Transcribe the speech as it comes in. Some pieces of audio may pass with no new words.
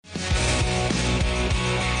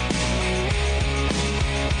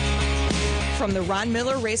From the Ron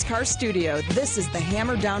Miller Race Car Studio, this is the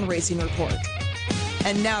Hammer Down Racing Report.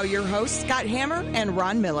 And now your hosts, Scott Hammer and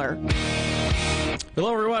Ron Miller.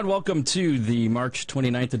 Hello, everyone. Welcome to the March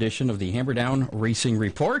 29th edition of the Hammer Down Racing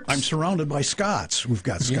Report. I'm surrounded by Scotts. We've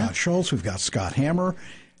got Scott Schultz, we've got Scott Hammer,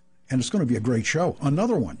 and it's going to be a great show.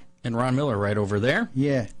 Another one. And Ron Miller right over there.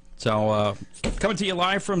 Yeah. So, coming to you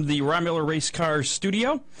live from the Ron Miller Race Car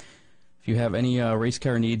Studio. If you have any race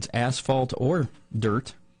car needs, asphalt or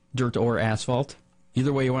dirt or asphalt,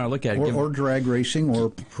 either way you want to look at it. Or drag racing, or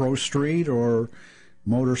pro street, or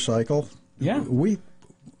motorcycle. Yeah. We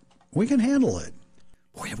can handle it.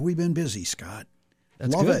 Boy, have we been busy, Scott.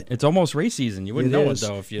 That's Love good. it. It's almost race season. You wouldn't know it,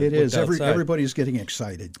 though, if you It is. looked outside. Everybody's getting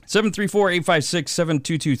excited.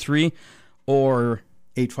 734-856-7223 or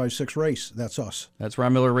 856-RACE. That's us. That's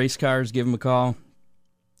Ron Miller Race Cars. Give them a call.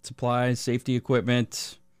 Supplies, safety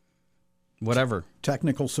equipment, whatever.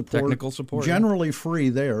 Technical support. Yeah. Generally free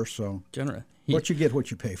there, so what you get,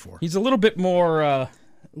 what you pay for. He's a little bit more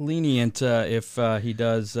lenient if he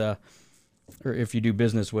does, or if you do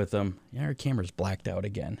business with him. Yeah, our camera's blacked out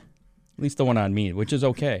again. At least the one on me, which is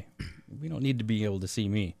okay. We don't need to be able to see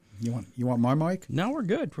me. You want my mic? No, we're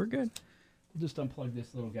good. We're good. We'll just unplug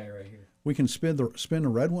this little guy right here. We can spin the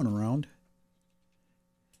red one around.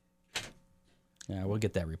 Yeah, we'll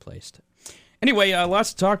get that replaced. Anyway,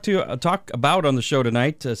 lots to talk about on the show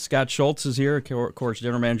tonight. Scott Schultz is here, of course,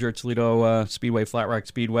 general manager at Toledo Speedway, Flat Rock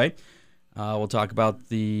Speedway. We'll talk about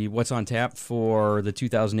what's on tap for the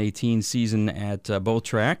 2018 season at both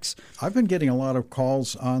tracks. I've been getting a lot of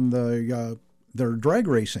calls on their drag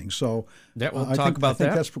racing, so we'll I think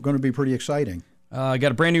that's going to be pretty exciting. I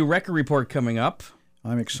got a brand new record report coming up.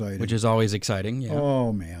 I'm excited, which is always exciting. Yeah.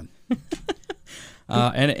 Oh man!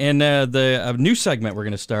 And the new segment we're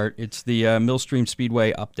going to start. It's the Millstream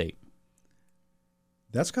Speedway update.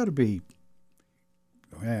 That's got to be.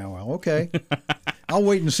 Yeah, well, okay. I'll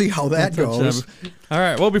wait and see how that goes. All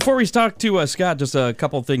right. Well, before we talk to Scott, just a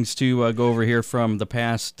couple of things to go over here from the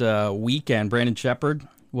past weekend. Brandon Shepard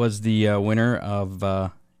was the winner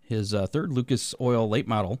of his third Lucas Oil late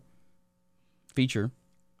model feature.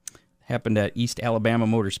 Happened at East Alabama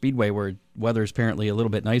Motor Speedway, where weather is apparently a little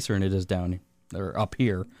bit nicer than it is down or up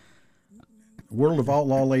here. World of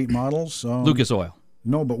Outlaw late models. Lucas Oil.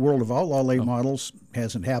 No, but World of Outlaw late models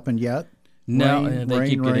hasn't happened yet. No, they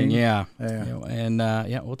keep getting, rain. yeah. You know, and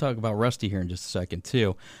we'll talk about Rusty here in just a second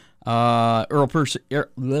too. Earl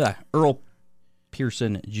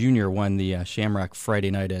Pearson Jr. won the Shamrock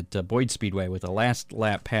Friday night at Boyd Speedway with a last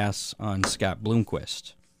lap pass on Scott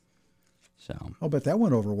Bloomquist. So I'll bet that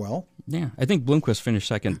went over well. Yeah, I think Bloomquist finished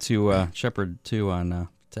second to Shepard too on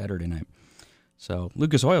Saturday night. So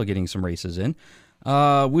Lucas Oil getting some races in.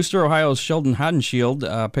 Worcester, Ohio's Sheldon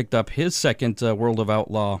Hodenshield picked up his second World of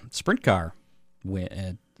Outlaw sprint car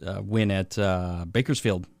win at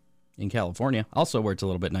Bakersfield in California, also where it's a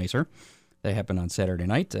little bit nicer. That happened on Saturday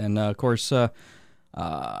night. And, of course,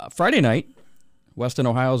 Friday night, Weston,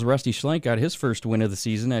 Ohio's Rusty Schlenk got his first win of the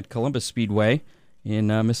season at Columbus Speedway in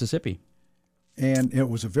Mississippi. And it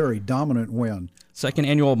was a very dominant win. Second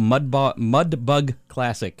annual Mud Bug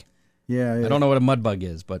Classic. Yeah, I don't know what a mud bug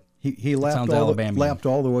is, but he lapped all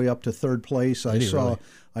the way up to third place. I saw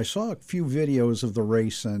a few videos of the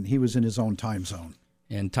race, and he was in his own time zone.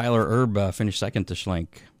 And Tyler Erb finished second to Schlenk.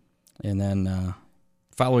 And then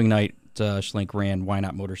following night, Schlenk ran Why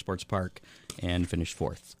Not Motorsports Park and finished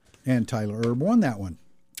fourth. And Tyler Erb won that one.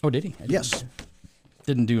 Oh, did he? Yes.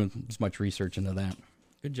 Didn't do as much research into that.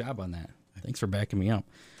 Good job on that. Thanks for backing me up.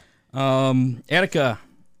 Attica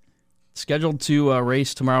scheduled to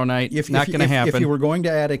race tomorrow night. Not going to happen. If you were going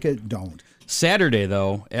to Attica, don't. Saturday,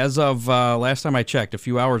 though, as of last time I checked, a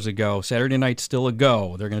few hours ago, Saturday night's still a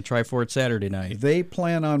go. They're going to try for it Saturday night. They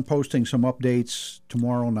plan on posting some updates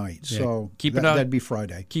tomorrow night, so that'd be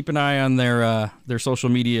Friday. Keep an eye on their social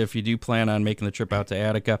media if you do plan on making the trip out to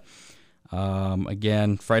Attica.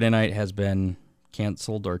 Again, Friday night has been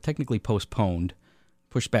canceled or technically postponed,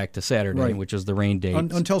 pushed back to Saturday, which is the rain date.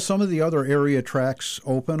 Until some of the other area tracks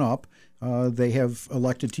open up, they have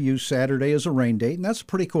elected to use Saturday as a rain date, and that's a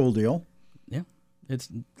pretty cool deal. Yeah,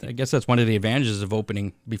 I guess that's one of the advantages of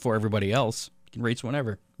opening before everybody else. You can race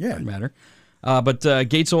whenever. Yeah. Doesn't matter. But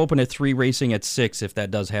gates will open at 3, racing at 6 if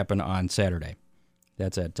that does happen on Saturday.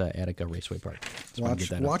 That's at Attica Raceway Park.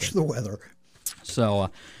 Watch the weather. So,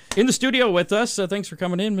 in the studio with us, thanks for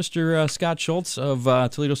coming in, Mr. Scott Schultz of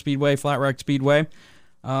Toledo Speedway, Flat Rock Speedway.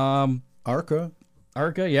 ARCA,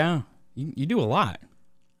 yeah. You do a lot.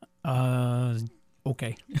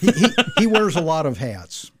 Okay. He wears a lot of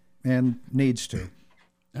hats and needs to.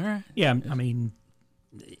 All right. Yeah, I mean,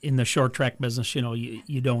 in the short track business,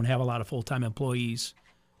 you don't have a lot of full-time employees.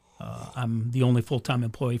 I'm the only full-time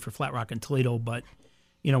employee for Flat Rock and Toledo, but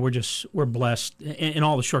we're blessed. And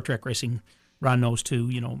all the short track racing, Ron knows too.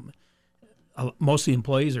 Most of the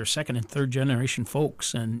employees are second and third generation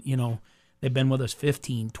folks, and they've been with us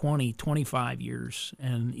 15, 20, 25 years,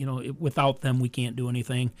 and without them we can't do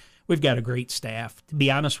anything. We've got a great staff. To be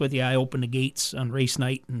honest with you, I open the gates on race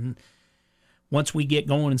night, and once we get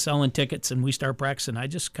going and selling tickets and we start practicing, I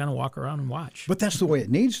just kind of walk around and watch. But that's the way it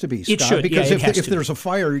needs to be, Scott. It should, because if to. there's a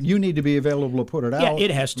fire, you need to be available to put it out. Yeah,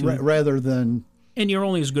 it has to. Rather than... And you're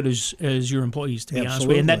only as good as your employees, to be honest with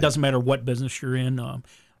Absolutely. you. And that doesn't matter what business you're in.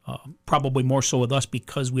 Probably more so with us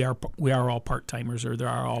because we are all part-timers, or there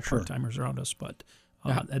are all part-timers around us. But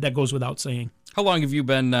that goes without saying. How long have you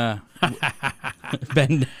been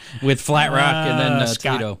been with Flat Rock and then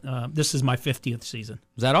Scott, Toledo? This is my 50th season.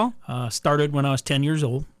 Is that all? Started when I was 10 years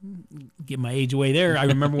old. Get my age away there. I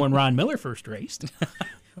remember when Ron Miller first raced.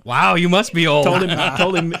 Wow, you must be old.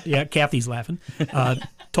 Told him. Yeah, Kathy's laughing.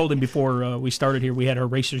 Told him before we started here, we had our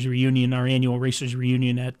racers reunion, our annual racers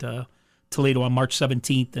reunion at Toledo on March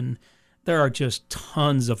 17th, and there are just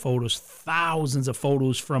tons of photos, thousands of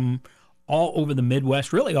photos from all over the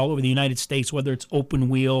Midwest, really all over the United States, whether it's open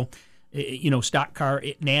wheel, stock car,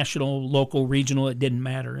 national, local, regional, it didn't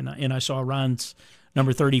matter. And I saw Ron's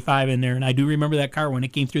number 35 in there, and I do remember that car when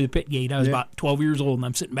it came through the pit gate. I was about 12 years old, and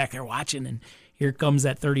I'm sitting back there watching, and here comes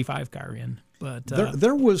that 35 car in. But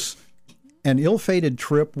there was an ill-fated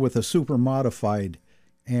trip with a super modified,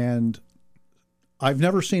 and I've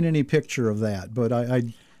never seen any picture of that, but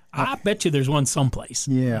I bet you there's one someplace.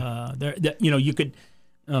 Yeah. You could.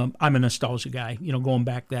 I'm a nostalgia guy. Going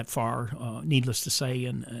back that far, needless to say,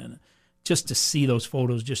 and just to see those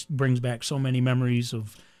photos just brings back so many memories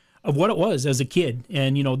of what it was as a kid.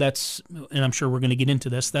 And that's, and I'm sure we're going to get into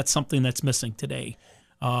this. That's something that's missing today.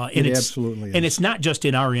 It absolutely is. And it's not just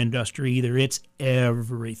in our industry either. It's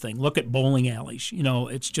everything. Look at bowling alleys.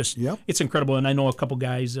 It's just, It's incredible. And I know a couple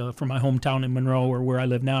guys from my hometown in Monroe, or where I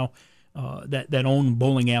live now, that own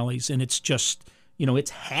bowling alleys. And it's just,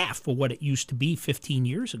 it's half of what it used to be 15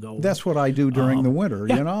 years ago. That's what I do during the winter.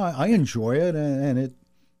 Yeah. I enjoy it, and it,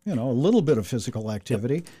 a little bit of physical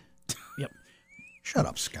activity. Yep. Shut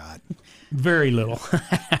up, Scott. Very little.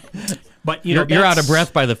 But you're out of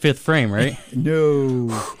breath by the fifth frame, right? No.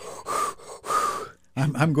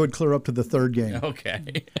 I'm good clear up to the third game.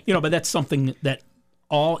 Okay. But that's something that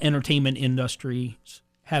all entertainment industries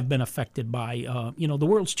have been affected by. The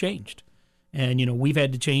world's changed. And, we've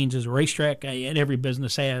had to change as a racetrack, and every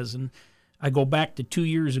business has. And I go back to 2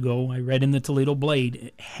 years ago, I read in the Toledo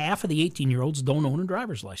Blade, half of the 18-year-olds don't own a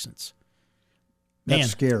driver's license. Man,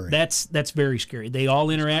 that's scary. That's very scary. They all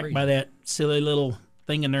interact by that silly little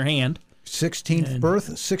thing in their hand.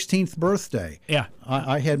 16th birthday. Yeah.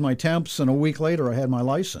 I had my temps, and a week later I had my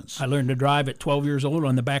license. I learned to drive at 12 years old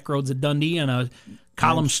on the back roads of Dundee on a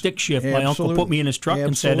column stick shift. My uncle put me in his truck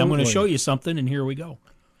and said, I'm going to show you something, and here we go.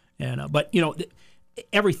 And but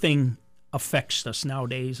everything affects us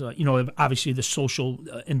nowadays. Obviously the social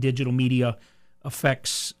and digital media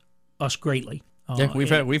affects us greatly.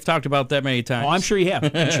 We've talked about that many times. Oh, I'm sure you have.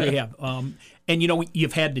 And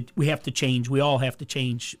we have to change. We all have to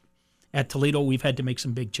change. At Toledo, we've had to make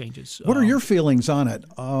some big changes. What are your feelings on it?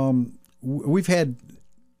 We've had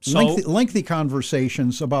lengthy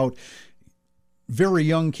conversations about very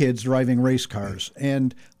young kids driving race cars,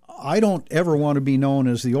 and I don't ever want to be known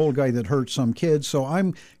as the old guy that hurt some kids, so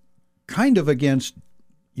I'm kind of against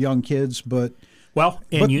young kids, but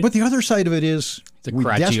the other side of it is we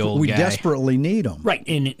desperately need them. Right,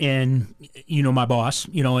 and my boss,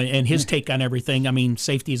 and his take on everything. I mean,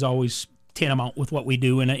 safety is always tantamount with what we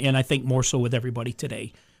do, and I think more so with everybody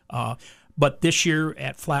today. But this year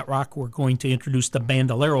at Flat Rock, we're going to introduce the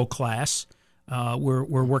Bandolero class. We're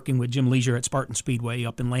working with Jim Leisure at Spartan Speedway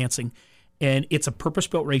up in Lansing. And it's a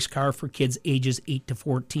purpose-built race car for kids ages 8 to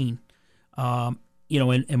 14. And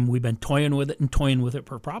we've been toying with it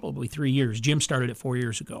for probably 3 years. Jim started it 4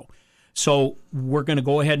 years ago. So we're going to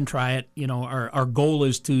go ahead and try it. Our goal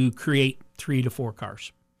is to create 3 to 4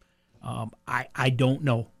 cars. I don't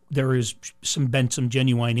know. There is been some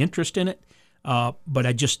genuine interest in it, but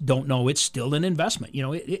I just don't know. It's still an investment.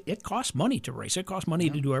 It costs money to race. It costs money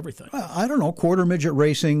to do everything. I don't know. Quarter midget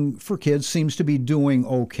racing for kids seems to be doing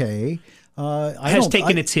okay. Has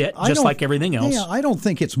taken its hit, just like everything else. Yeah, I don't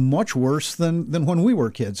think it's much worse than when we were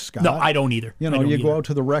kids, Scott. No, I don't either. Go out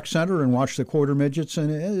to the rec center and watch the quarter midgets,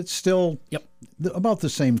 and it's still about the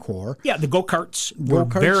same core. Yeah, the go-karts were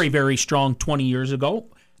very, very strong 20 years ago.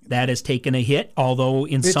 That has taken a hit, although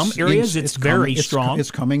in some areas it's very strong.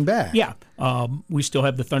 It's coming back. Yeah. We still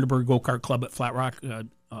have the Thunderbird Go-Kart Club at Flat Rock.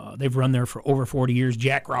 They've run there for over 40 years.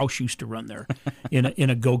 Jack Roush used to run there in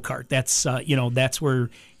a go-kart. That's that's where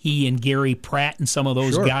he and Gary Pratt and some of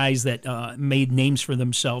those guys that made names for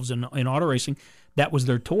themselves in auto racing, that was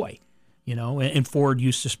their toy. And Ford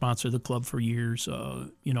used to sponsor the club for years,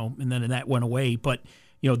 and then that went away. But,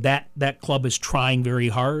 that club is trying very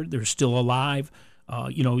hard. They're still alive.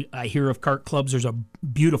 I hear of kart clubs. There's a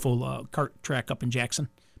beautiful kart track up in Jackson,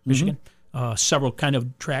 Michigan, several kind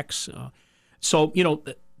of tracks. So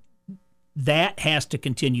that has to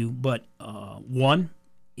continue. But one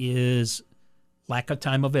is lack of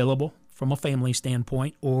time available from a family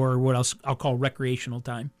standpoint, or what else I'll call recreational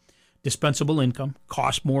time. Dispensable income,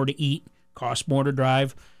 costs more to eat, costs more to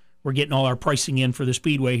drive. We're getting all our pricing in for the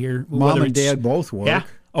Speedway here. Mom and Dad both work. Yeah.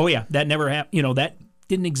 Oh, yeah. That never happened. That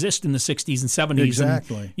didn't exist in the 60s and 70s.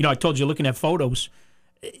 Exactly. And, I told you, looking at photos,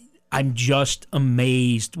 I'm just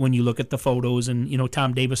amazed when you look at the photos. And,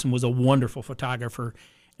 Tom Davison was a wonderful photographer,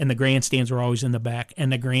 and the grandstands were always in the back,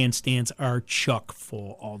 and the grandstands are chock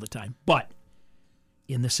full all the time. But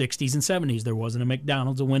in the 60s and 70s, there wasn't a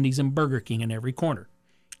McDonald's, a Wendy's, and Burger King in every corner.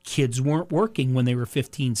 Kids weren't working when they were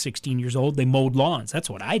 15, 16 years old. They mowed lawns. That's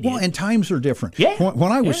what I did. Well, and times are different. Yeah.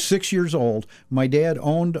 When I was 6 years old, my dad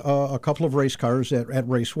owned a couple of race cars at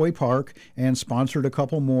Raceway Park and sponsored a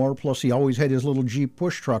couple more. Plus, he always had his little Jeep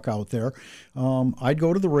push truck out there. I'd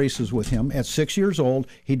go to the races with him. At 6 years old,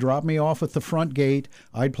 he'd drop me off at the front gate.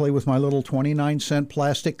 I'd play with my little 29-cent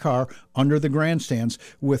plastic car under the grandstands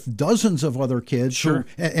with dozens of other kids. Sure.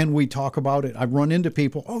 And we talk about it. I run into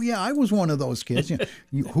people. Oh, yeah, I was one of those kids.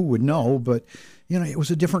 Who would know? But, it was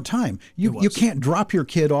a different time. You can't drop your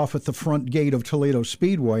kid off at the front gate of Toledo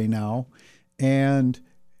Speedway now and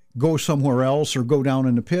go somewhere else or go down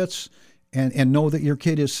in the pits and know that your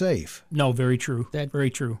kid is safe. No, very true. Very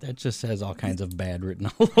true. That just has all kinds of bad written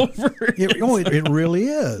all over it. It really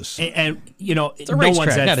is. And it's a no racetrack,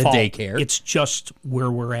 one's at not fault. A daycare. It's just where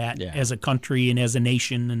we're at as a country and as a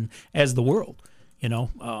nation and as the world.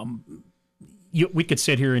 We could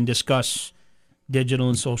sit here and discuss digital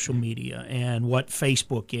and social media and what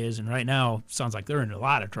Facebook is, and right now it sounds like they're in a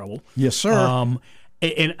lot of trouble. Yes, sir.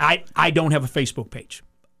 And I don't have a Facebook page.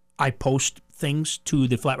 I post things to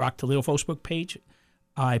the Flat Rock Toledo Facebook page.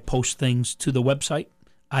 I post things to the website.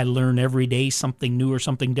 I learn every day something new or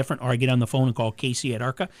something different, or I get on the phone and call Casey at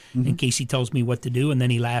ARCA, and Casey tells me what to do, and then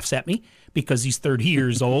he laughs at me because he's 30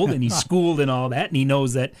 years old and he's schooled and all that, and he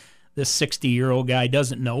knows that this 60-year-old guy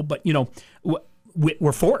doesn't know. But,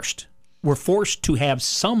 we're forced. We're forced to have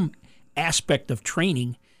some aspect of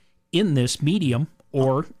training in this medium,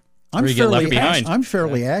 or I'm get left behind. I'm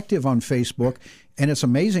fairly active on Facebook, and it's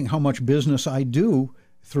amazing how much business I do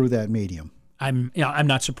through that medium. I'm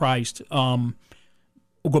not surprised. We'll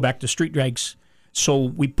go back to street drags. So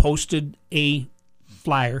we posted a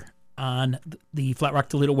flyer on the Flat Rock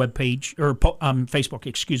Toledo webpage, or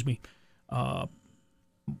Facebook,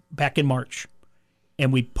 back in March.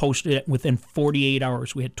 And we posted it within 48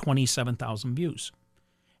 hours. We had 27,000 views.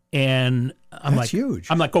 And That's huge.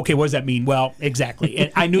 I'm like, okay, what does that mean? Well, exactly.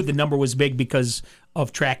 And I knew the number was big because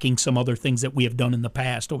of tracking some other things that we have done in the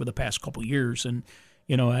past, over the past couple of years. And,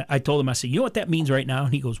 I told him, I said, you know what that means right now?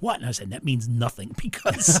 And he goes, what? And I said, that means nothing,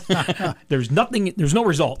 because there's no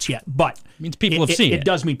results yet. But it means people have seen it. It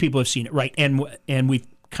does mean people have seen it, right? And we've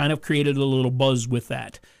kind of created a little buzz with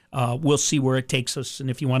that. We'll see where it takes us, and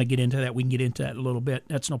if you want to get into that, we can get into that a little bit.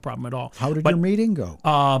 That's no problem at all. How did your meeting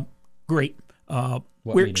go? Great.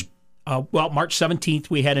 What meeting? March 17th,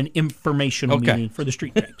 we had an informational meeting for the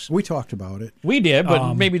street drags. We talked about it. We did,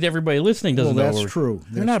 but maybe everybody listening doesn't know. That's true.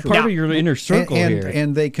 They're not part of your inner circle here.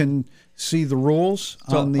 And they can see the rules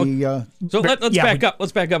on the... So let's back up.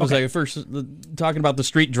 Let's back up a second. First, talking about the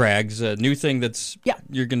street drags, a new thing that's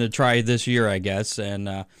you're going to try this year, I guess.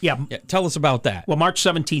 And tell us about that. Well, March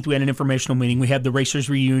 17th, we had an informational meeting. We had the Racers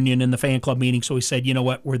Reunion and the fan club meeting. So we said, you know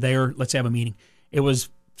what, we're there. Let's have a meeting. It was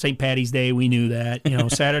St. Patty's Day. We knew that.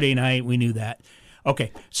 Saturday night, we knew that.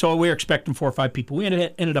 Okay, so we were expecting 4 or 5 people. We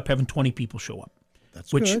ended up having 20 people show up,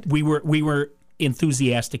 which good. we were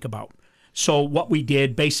enthusiastic about. So what we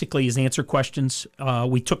did basically is answer questions.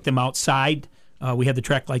 We took them outside. We had the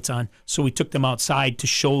track lights on, so we took them outside to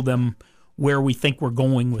show them where we think we're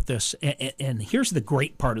going with this. And here's the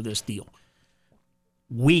great part of this deal.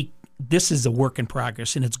 This is a work in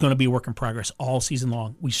progress, and it's going to be a work in progress all season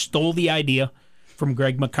long. We stole the idea from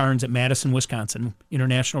Greg McCarnes at Madison, Wisconsin,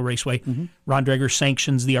 International Raceway. Mm-hmm. Ron Dreger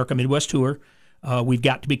sanctions the ARCA Midwest Tour. We've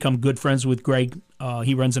got to become good friends with Greg.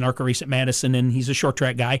 He runs an ARCA race at Madison, and he's a short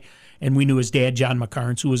track guy. And we knew his dad, John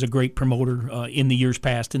McCarnes, who was a great promoter in the years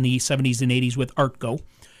past, in the 70s and 80s with ARTGO.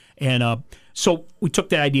 And so we took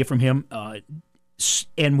that idea from him,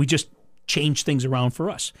 and we just change things around for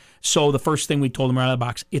us. So the first thing we told them right out of the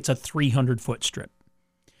box, it's a 300-foot strip.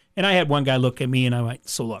 And I had one guy look at me, and I went,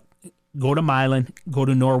 so look, go to Milan, go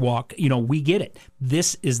to Norwalk. We get it.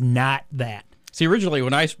 This is not that. See, originally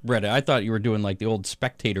when I read it, I thought you were doing like the old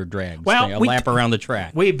spectator drags, well, thing, a lap around the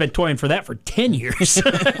track. We've been toying for that for 10 years,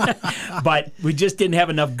 but we just didn't have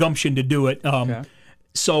enough gumption to do it.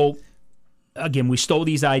 So, again, we stole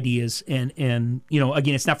these ideas, and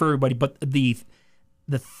again, it's not for everybody, but the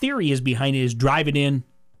theory is behind it is drive it in,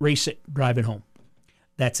 race it, drive it home.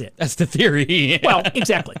 That's it. That's the theory. Well,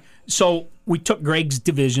 exactly. So we took Greg's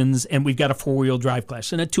divisions, and we've got a 4-wheel drive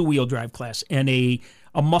class and a 2-wheel drive class and a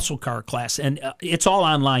muscle car class, and it's all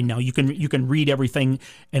online now. You can read everything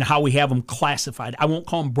and how we have them classified. I won't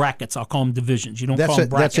call them brackets. I'll call them divisions. You don't call them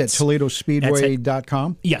brackets. That's at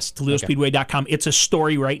ToledoSpeedway.com? Yes, ToledoSpeedway.com. It's a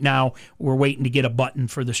story right now. We're waiting to get a button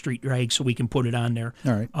for the street drag so we can put it on there.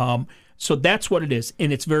 All right. So that's what it is,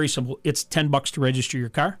 and it's very simple. It's $10 to register your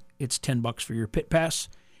car. It's $10 for your pit pass,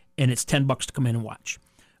 and it's $10 to come in and watch.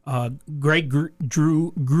 Greg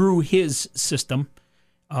grew his system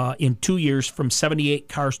in 2 years from 78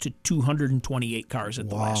 cars to 228 cars at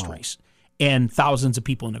the last race, and thousands of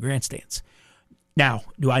people in the grandstands. Now,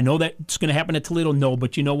 do I know that it's going to happen at Toledo? No,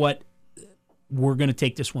 but you know what? We're going to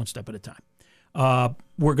take this one step at a time.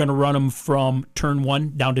 We're going to run them from turn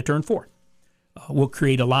 1 down to turn 4. We'll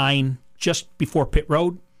create a line just before pit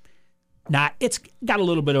road. It's got a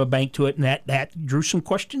little bit of a bank to it, and that drew some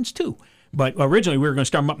questions too. But originally we were going to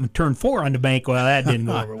start them up in turn 4 on the bank. Well, that didn't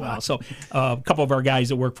go over well. So a couple of our guys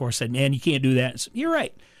that work for us said, "Man, you can't do that." So, you're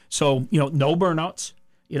right. So no burnouts.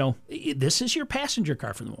 This is your passenger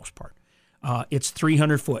car for the most part. It's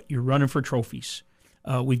 300 foot. You're running for trophies.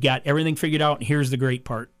 We've got everything figured out. And here's the great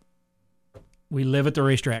part: we live at the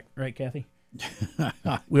racetrack, right, Kathy?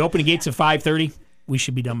 We open the gates at 5:30. We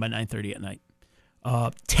should be done by 9:30 at night.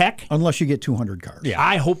 Tech, unless you get 200 cars. Yeah,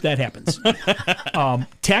 I hope that happens.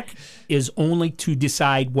 Tech is only to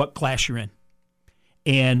decide what class you're in.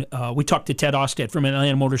 And we talked to Ted Ostad from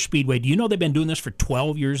Atlanta Motor Speedway. Do you know they've been doing this for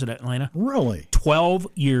 12 years at Atlanta? Really? 12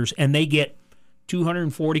 years. And they get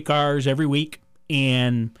 240 cars every week.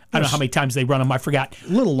 And I don't know how many times they run them. I forgot.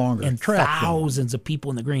 A little longer. And thousands of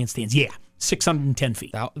people in the grandstands. Yeah. 610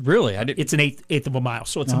 feet. Really? It's an eighth of a mile.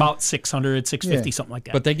 So it's about 600, 650, something like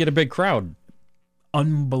that. But they get a big crowd.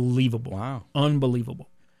 Unbelievable. Wow. Unbelievable.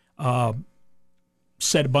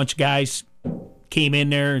 Said a bunch of guys came in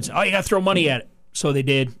there and said, "Oh, you got to throw money at it." So they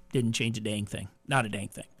did. Didn't change a dang thing. Not a dang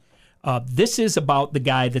thing. This is about the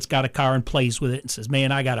guy that's got a car and plays with it and says,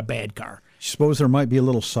 "Man, I got a bad car." You suppose there might be a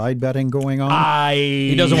little side betting going on?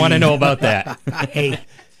 He doesn't want to know about that. Hey,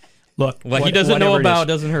 look. What he doesn't know about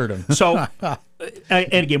doesn't hurt him. So,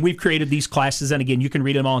 and again, we've created these classes, and again, you can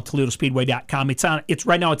read them all on ToledoSpeedway.com. It's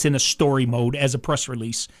right now. It's in a story mode as a press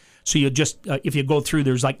release. So you just if you go through,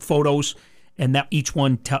 there's like photos, and that each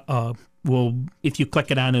one will, if you click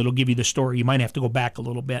it on, it'll give you the story. You might have to go back a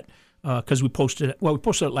little bit because we posted it. Well, we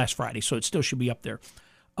posted it last Friday, so it still should be up there.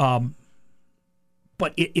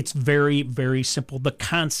 But it's very, very simple. The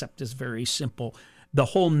concept is very simple. The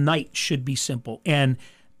whole night should be simple. And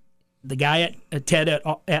the guy at Ted at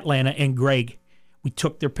Atlanta and Greg, we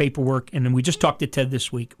took their paperwork, and then we just talked to Ted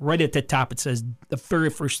this week. Right at the top, it says the very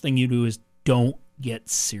first thing you do is don't get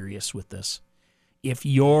serious with this. If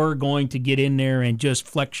you're going to get in there and just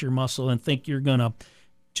flex your muscle and think you're going to,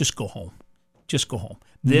 just go home. Just go home.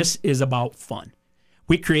 Mm-hmm. This is about fun.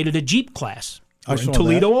 We created a Jeep class. We're in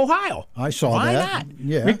Toledo, Ohio. I saw Why that. Why not?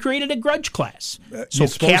 Yeah. We created a grudge class. So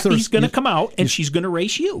Kathy's going to come out, and she's going to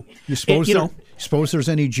race you. You suppose there's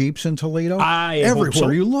any Jeeps in Toledo? Everywhere so.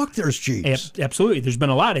 You look, there's Jeeps. Absolutely. There's been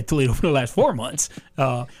a lot at Toledo for the last 4 months.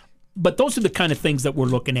 But those are the kind of things that we're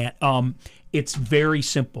looking at. It's very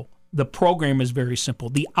simple. The program is very simple.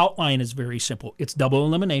 The outline is very simple. It's double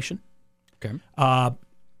elimination. Okay.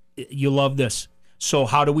 You love this. So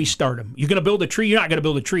how do we start them? You're going to build a tree? You're not going to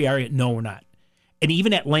build a tree, are you? No, we're not. And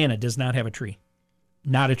even Atlanta does not have a tree.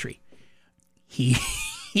 Not a tree. He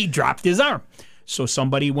dropped his arm. So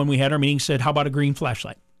somebody, when we had our meeting, said, "How about a green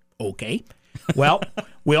flashlight?" Okay. Well,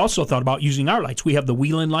 we also thought about using our lights. We have the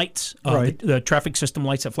Wheeling lights, right. the traffic system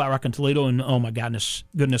lights at Flat Rock and Toledo, and oh my goodness,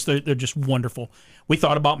 they're just wonderful. We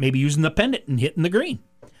thought about maybe using the pendant and hitting the green.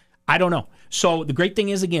 I don't know. So the great thing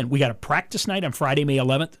is, again, we got a practice night on Friday, May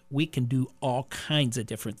 11th. We can do all kinds of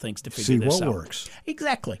different things to figure this out. See what works.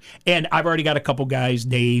 Exactly. And I've already got a couple guys,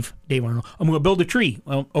 Dave, I don't know, I'm going to build a tree.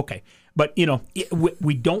 Well, okay. But,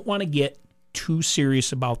 we don't want to get too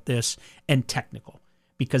serious about this and technical,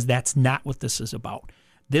 because that's not what this is about.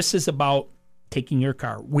 This is about taking your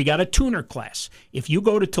car. We got a tuner class. If you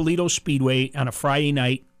go to Toledo Speedway on a Friday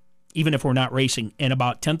night even if we're not racing. And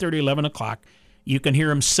about 10:30, 11 o'clock, you can hear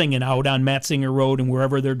them singing out on Matzinger Road and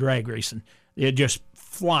wherever they're drag racing. They're just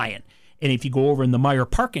flying. And if you go over in the Meyer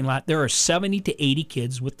parking lot, there are 70 to 80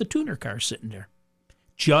 kids with the tuner cars sitting there,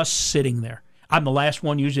 just sitting there. I'm the last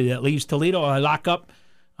one usually that leaves Toledo. I lock up.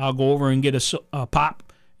 I'll go over and get a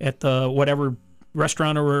pop at the whatever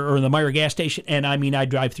restaurant or the Meyer gas station. And, I mean, I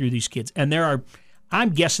drive through these kids. And I'm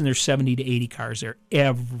guessing there's 70 to 80 cars there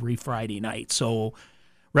every Friday night. So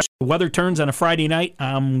the weather turns on a Friday night,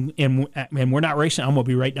 and we're not racing, I'm going to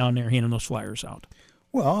be right down there handing those flyers out.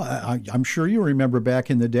 Well, I'm sure you remember back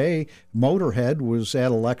in the day, Motorhead was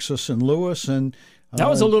at Alexis and Lewis, and that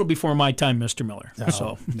was a little before my time, Mr. Miller.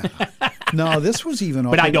 No, this was even.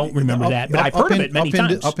 But I don't remember that. But I've heard of it many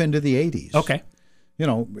times. Up into the 80s. Okay. You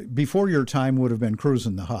know, before your time would have been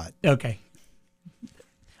Cruising the Hut. Okay.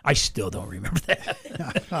 I still don't remember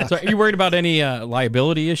that. So, are you worried about any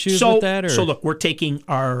liability issues with that? Or? So, look, we're taking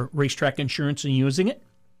our racetrack insurance and using it.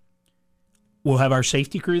 We'll have our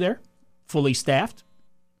safety crew there, fully staffed.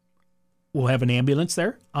 We'll have an ambulance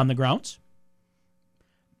there on the grounds.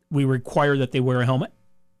 We require that they wear a helmet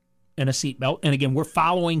and a seatbelt. And again, we're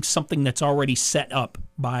following something that's already set up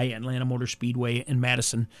by Atlanta Motor Speedway and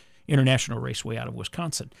Madison International Raceway out of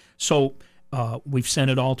Wisconsin. So we've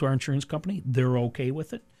sent it all to our insurance company. They're okay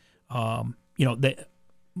with it. We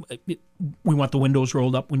want the windows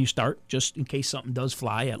rolled up when you start, just in case something does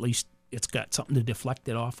fly. At least it's got something to deflect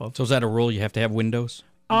it off of. So is that a rule? You have to have windows?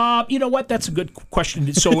 You know what? That's a good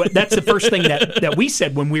question. So that's the first thing that we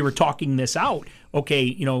said when we were talking this out. Okay,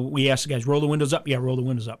 you know, we asked the guys, roll the windows up? Yeah, roll the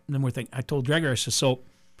windows up. And then we're thinking, I told Drager, I said, so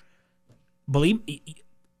believe me,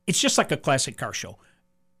 it's just like a classic car show.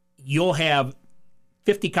 You'll have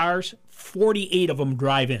 50 cars, 48 of them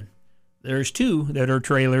drive in. There's 2 that are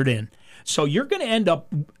trailered in. So you're going to end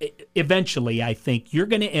up, eventually, I think, you're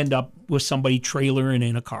going to end up with somebody trailering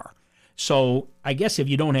in a car. So I guess if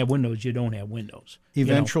you don't have windows, you don't have windows.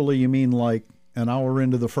 Eventually, you mean like an hour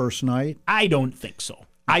into the first night? I don't think so.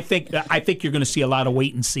 I think you're going to see a lot of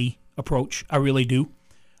wait and see approach. I really do.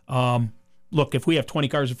 Look, if we have 20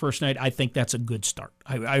 cars the first night, I think that's a good start.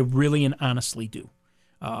 I really and honestly do.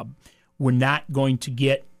 We're not going to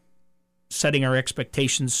get setting our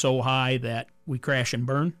expectations so high that we crash and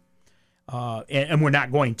burn. And we're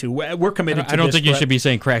not going to. We're committed to this. I don't think you should be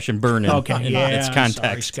saying crash and burn in its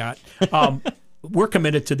context. Sorry, Scott. We're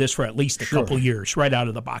committed to this for at least a couple years right out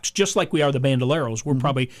of the box. Just like we are the Bandoleros. We're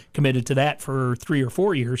probably committed to that for 3 or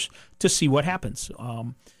 4 years to see what happens.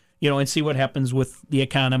 And see what happens with the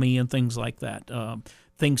economy and things like that.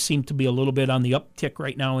 Things seem to be a little bit on the uptick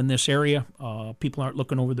right now in this area. People aren't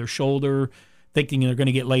looking over their shoulder, thinking they're going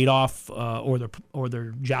to get laid off or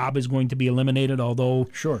their job is going to be eliminated, although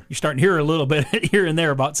you're starting to hear a little bit here and there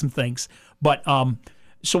about some things. But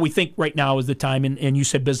so we think right now is the time, and you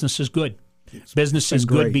said business is good. Business is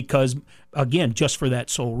good because, again, just for that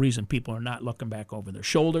sole reason, people are not looking back over their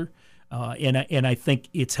shoulder, and I think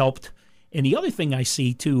it's helped. And the other thing I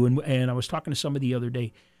see, too, and I was talking to somebody the other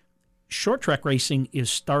day, short track racing is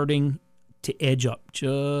starting to edge up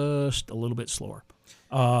just a little bit slower.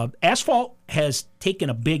 Asphalt has taken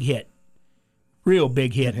a big hit, real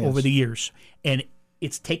big hit over the years, and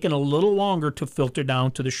it's taken a little longer to filter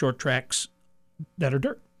down to the short tracks that are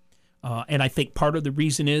dirt. And I think part of the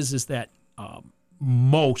reason is that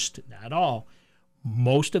most, not all,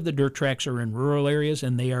 most of the dirt tracks are in rural areas,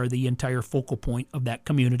 and they are the entire focal point of that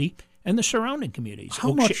community and the surrounding communities.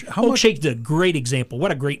 Oak Shake's a great example.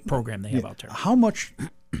 What a great program they have out there. How much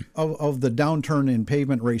of the downturn in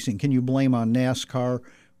pavement racing can you blame on NASCAR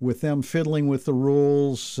with them fiddling with the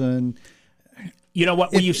rules? And you know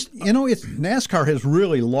what? NASCAR has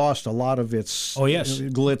really lost a lot of its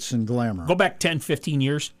glitz and glamour. Go back 10, 15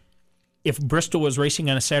 years. If Bristol was racing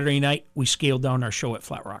on a Saturday night, we scaled down our show at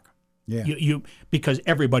Flat Rock. Yeah. Because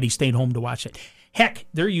everybody stayed home to watch it. Heck,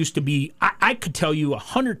 there used to be, I could tell you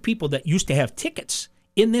 100 people that used to have tickets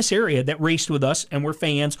in this area that raced with us and were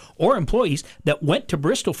fans or employees that went to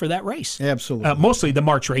Bristol for that race. Absolutely. Mostly the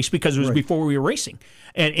March race because it was before we were racing.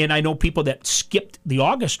 And I know people that skipped the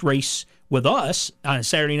August race with us on a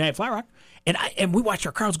Saturday night at Flat Rock, and we watched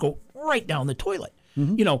our crowds go right down the toilet.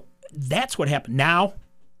 Mm-hmm. That's what happened. Now,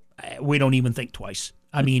 we don't even think twice.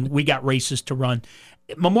 I mean, we got races to run.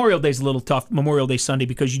 Memorial Day's a little tough, Memorial Day Sunday,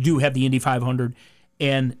 because you do have the Indy 500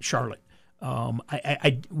 and Charlotte.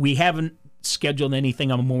 We haven't scheduled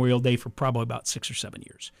anything on Memorial Day for probably about 6 or 7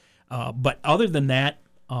 years. But other than that,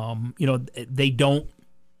 they don't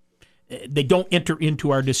enter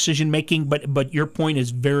into our decision making. But your point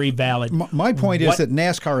is very valid. My point is that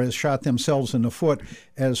NASCAR has shot themselves in the foot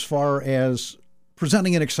as far as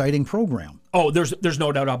presenting an exciting program. Oh, there's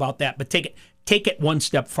no doubt about that. But take take it one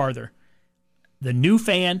step farther. The new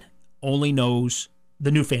fan only knows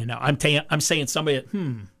the new fan. Now, I'm saying somebody,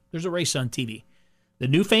 there's a race on TV. The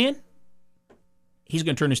new fan, he's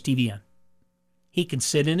going to turn his TV on. He can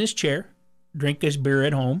sit in his chair, drink his beer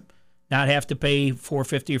at home, not have to pay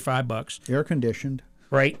 $4.50 or $5. Air conditioned.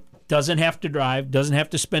 Right. Doesn't have to drive, doesn't have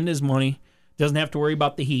to spend his money, doesn't have to worry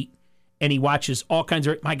about the heat. And he watches all kinds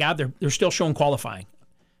of, my God, they're still showing qualifying.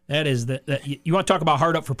 That is you want to talk about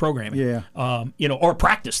hard up for programming. Yeah. Or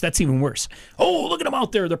practice. That's even worse. Oh, look at them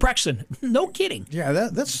out there. They're practicing. No kidding. Yeah,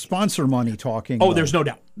 that's sponsor money talking. Oh, there's no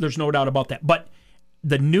doubt. There's no doubt about that. But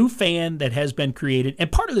the new fan that has been created,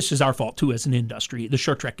 and part of this is our fault too as an industry, the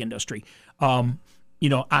short track industry, on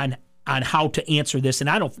how to answer this. And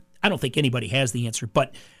I don't think anybody has the answer,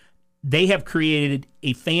 but they have created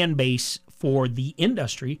a fan base for the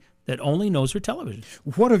industry that only knows their television.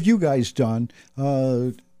 What have you guys done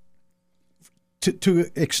to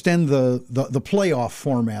extend the playoff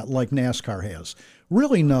format like NASCAR has?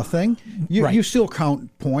 Really nothing. You still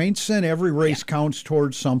count points, and every race counts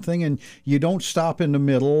towards something, and you don't stop in the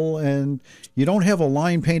middle, and you don't have a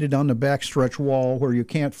line painted on the backstretch wall where you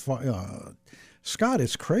can't Scott,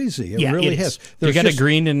 it's crazy. It really has. You got a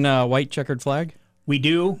green and white checkered flag? We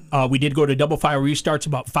do. We did go to double file restarts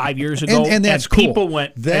about 5 years ago, and that's cool. People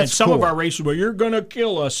went. And some of our races were, "You're going to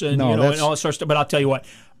kill us," and and all that sort of stuff. But I'll tell you what,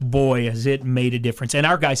 boy, has it made a difference. And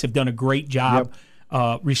our guys have done a great job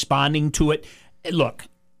responding to it. Look,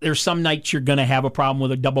 there's some nights you're going to have a problem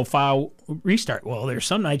with a double file restart. Well, there's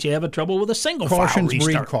some nights you have a trouble with a single file restart. Cautions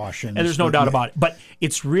breed cautions. And there's no doubt about it. But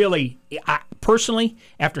it's really, personally,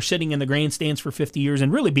 after sitting in the grandstands for 50 years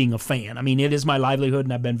and really being a fan, I mean, it is my livelihood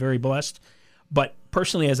and I've been very blessed. But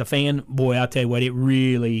personally, as a fan, boy, I'll tell you what, it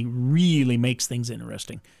really, really makes things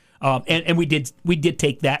interesting. And we did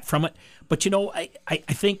take that from it. But, I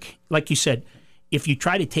think, like you said, if you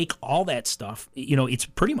try to take all that stuff, it's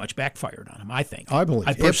pretty much backfired on them, I think. I believe.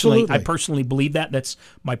 Absolutely. I personally believe that. That's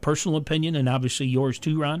my personal opinion, and obviously yours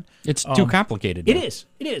too, Ron. It's too complicated. It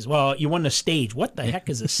is. Well, you won a stage. What the heck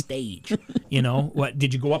is a stage? What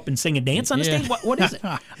did you go up and sing and dance on a stage? What is it?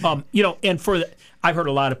 And I've heard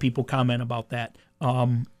a lot of people comment about that.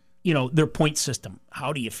 Their point system.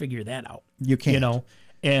 How do you figure that out? You can't.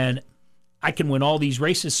 And I can win all these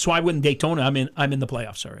races. So I win Daytona. I'm in the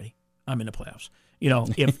playoffs already. I'm in the playoffs.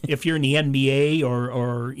 If you're in the NBA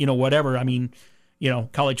or whatever, I mean,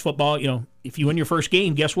 college football, if you win your first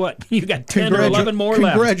game, guess what? You got 10 or 11 more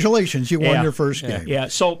left. Congratulations, you won your first game. Yeah.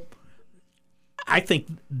 So I think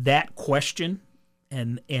that question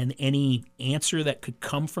and any answer that could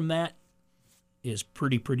come from that is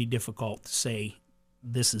pretty difficult to say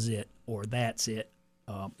this is it or that's it.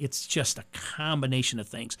 It's just a combination of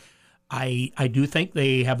things. I do think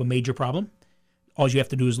they have a major problem. All you have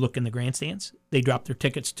to do is look in the grandstands. They dropped their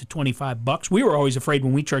tickets to $25. We were always afraid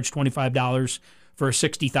when we charged $25 for a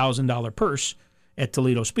 $60,000 purse at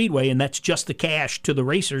Toledo Speedway, and that's just the cash to the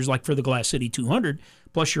racers, like for the Glass City 200,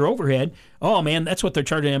 plus your overhead. Oh, man, that's what they're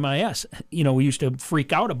charging MIS. We used to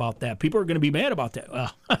freak out about that. People are going to be mad about that.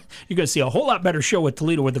 Well, you're going to see a whole lot better show at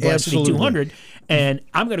Toledo with the Glass City 200, and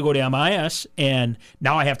I'm going to go to MIS, and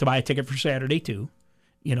now I have to buy a ticket for Saturday, too.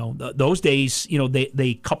 Those days,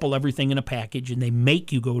 they couple everything in a package and they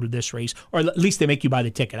make you go to this race, or at least they make you buy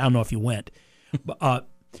the ticket. I don't know if you went,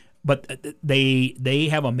 but they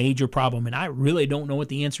have a major problem, and I really don't know what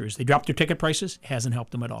the answer is. They dropped their ticket prices, hasn't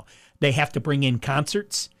helped them at all. They have to bring in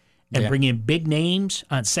concerts and bring in big names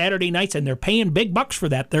on Saturday nights, and they're paying big bucks for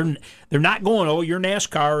that. They're not going, oh, you're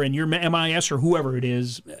NASCAR and you're MIS or whoever it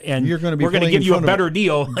is, and we're going to give you a better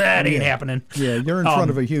deal. That ain't happening. Yeah, you're in front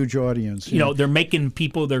of a huge audience. They're making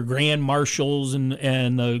people their grand marshals, and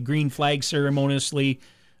the green flag ceremoniously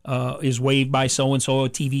is waved by so-and-so, a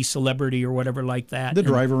TV celebrity or whatever like that. The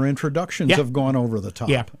driver introductions have gone over the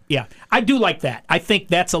top. Yeah. I do like that. I think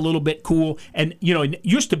that's a little bit cool. And, it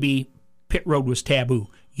used to be pit road was taboo.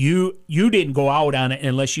 You didn't go out on it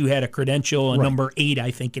unless you had a credential, number 8, I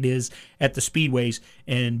think it is, at the speedways.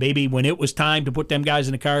 And, baby, when it was time to put them guys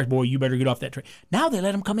in the cars, boy, you better get off that train. Now they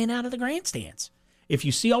let them come in out of the grandstands. If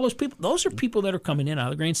you see all those people, those are people that are coming in out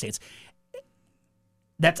of the grandstands.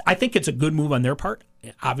 I think it's a good move on their part.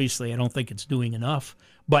 Obviously, I don't think it's doing enough.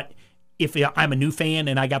 But if I'm a new fan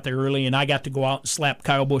and I got there early and I got to go out and slap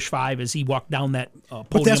Kyle Busch 5 as he walked down that podium.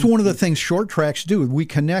 But that's one of the things short tracks do. We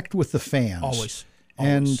connect with the fans. Always.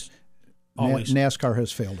 NASCAR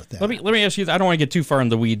has failed at that. Let me ask you. I don't want to get too far in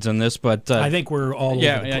the weeds on this, but I think we're all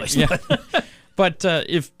over the place. Yeah. But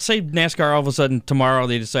if, say, NASCAR all of a sudden tomorrow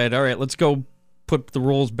they decide, all right, let's go put the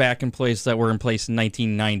rules back in place that were in place in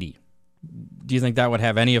 1990. Do you think that would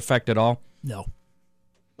have any effect at all? No.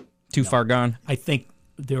 Too far gone? I think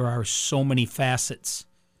there are so many facets.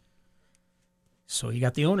 So you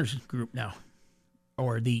got the owners group now,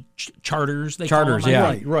 or the charters. Charters, call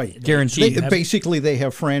them, yeah. Right. Guaranteed. Basically, they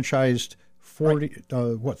have franchised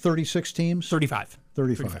 36 teams? 35.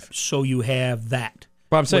 35. So you have that.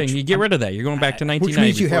 Well, I'm saying you get rid of that. You're going back to 1990. Which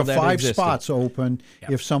means you have before that 5 existed. spots open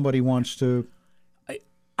if somebody wants to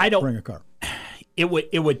bring a car. It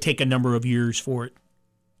would take a number of years for it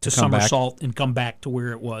to come back. somersault and come back to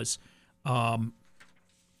where it was.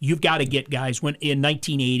 You've got to get guys. When in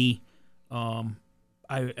 1980,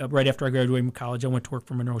 right after I graduated from college, I went to work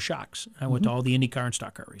for Monroe Shocks. I went to all the IndyCar and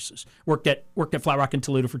stock car races. Worked at Flat Rock in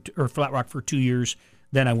Toledo Flat Rock for 2 years.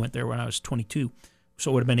 Then I went there when I was 22,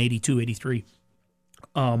 so it would have been 82, 83.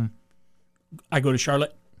 I go to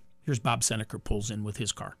Charlotte. Here's Bob Seneker pulls in with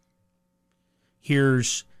his car.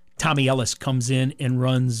 Here's Tommy Ellis comes in and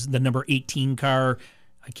runs the number 18 car.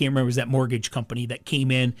 I can't remember, it was that mortgage company that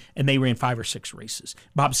came in, and they ran 5 or 6 races.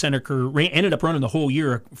 Bob Seneker ended up running the whole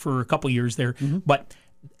year for a couple years there, but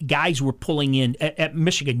guys were pulling in. At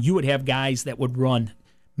Michigan, you would have guys that would run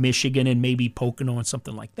Michigan and maybe Pocono and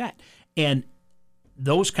something like that. And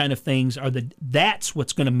those kind of things that's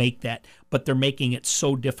what's going to make that, but they're making it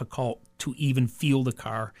so difficult to even feel the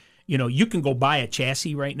car. You can go buy a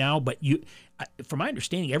chassis right now, but from my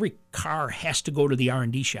understanding, every car has to go to the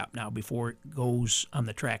R&D shop now before it goes on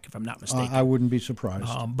the track, if I'm not mistaken. I wouldn't be surprised.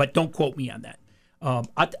 But don't quote me on that.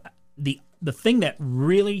 The thing that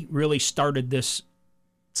really, really started this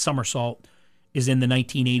somersault is in the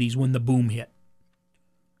 1980s when the boom hit.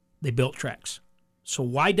 They built tracks. So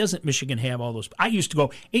why doesn't Michigan have all those?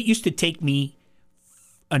 It used to take me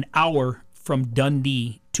an hour from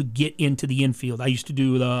Dundee to get into the infield. I used to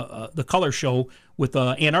do the color show with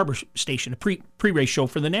Ann Arbor Station, a pre-race show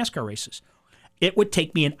for the NASCAR races. It would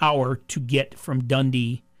take me an hour to get from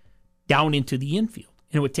Dundee down into the infield,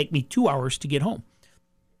 and it would take me 2 hours to get home.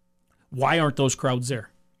 Why aren't those crowds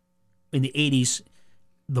there? In the 80s,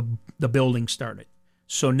 the building started.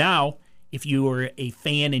 So now, if you were a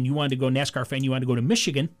fan and you wanted to go, NASCAR fan, you wanted to go to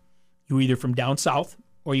Michigan, you were either from down south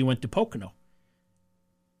or you went to Pocono.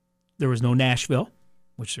 There was no Nashville,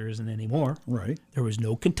 which there isn't anymore. Right. There was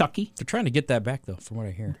no Kentucky. They're trying to get that back, though, from what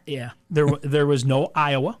I hear. Yeah. There was no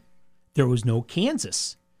Iowa. There was no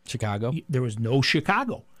Kansas. Chicago. There was no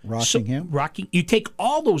Chicago. Rockingham. You take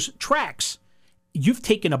all those tracks, you've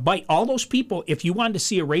taken a bite. All those people, if you wanted to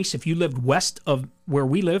see a race, if you lived west of where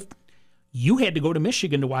we lived, you had to go to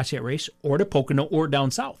Michigan to watch that race, or to Pocono, or down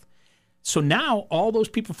south. So now all those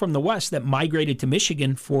people from the west that migrated to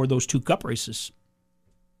Michigan for those 2 cup races,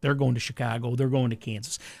 they're going to Chicago, they're going to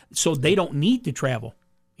Kansas. So they don't need to travel.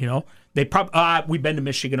 They probably, we've been to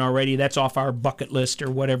Michigan already. That's off our bucket list or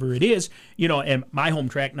whatever it is. And my home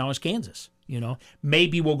track now is Kansas.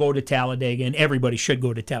 Maybe we'll go to Talladega, and everybody should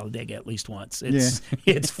go to Talladega at least once.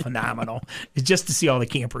 It's phenomenal. It's just to see all the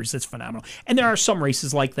campers. It's phenomenal. And there are some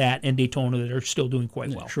races like that in Daytona that are still doing quite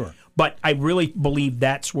well. Sure. But I really believe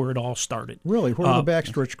that's where it all started. Really? Where are the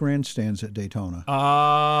backstretch grandstands at Daytona?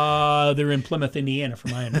 They're in Plymouth, Indiana,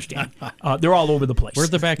 from my understanding. They're all over the place. Where's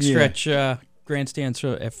the backstretch grandstands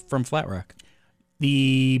from Flat Rock?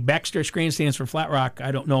 The backstretch grandstands for Flat Rock,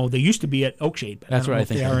 I don't know. They used to be at Oakshade, but That's I don't know what I if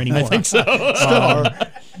think. they are anymore. I think so.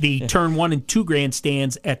 The Turn 1 and 2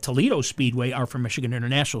 grandstands at Toledo Speedway are from Michigan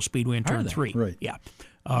International Speedway in Turn 3. Right. Yeah.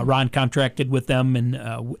 Ron contracted with them,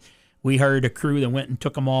 and we hired a crew that went and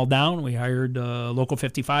took them all down. We hired Local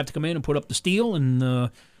 55 to come in and put up the steel,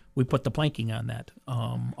 and we put the planking on that,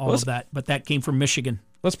 of that. But that came from Michigan.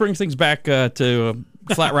 Let's bring things back to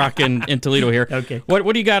Flat Rock and Toledo here. Okay.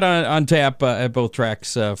 What do you got on tap at both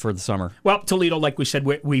tracks for the summer? Well, Toledo, like we said,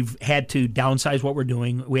 we've had to downsize what we're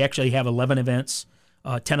doing. We actually have 11 events.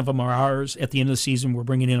 10 of them are ours. At the end of the season, we're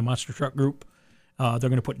bringing in a monster truck group. They're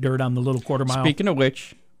going to put dirt on the little quarter mile. Speaking of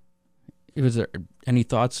which, was there any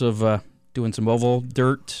thoughts of doing some oval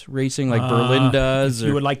dirt racing like Berlin does? If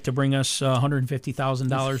you would like to bring us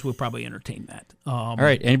 $150,000, we'll probably entertain that. All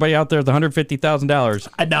right. Anybody out there with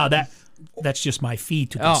 $150,000? Now that's just my fee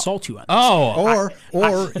to consult you on this. Oh.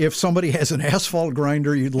 Or if somebody has an asphalt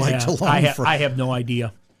grinder you'd like to loan for. I have no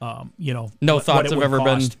idea. No thoughts have ever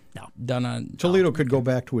been done on. Toledo could go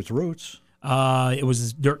back to its roots. It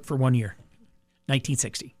was dirt for 1 year,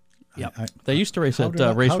 1960. Yep. They used to race at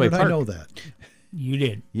Raceway How did Park. I know that? You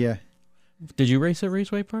did. Yeah. Did you race at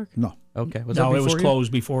Raceway Park? No. Okay. It was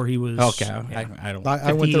closed before he was. Okay. Yeah. I don't.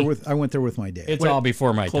 I went there with my dad. It's all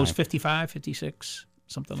before my time. Closed 55, 56,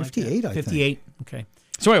 something like that. 58, I think. 58. Okay.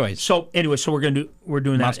 So anyways, So we're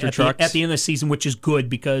doing Monster that trucks. at the end of the season, which is good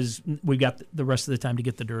because we got the rest of the time to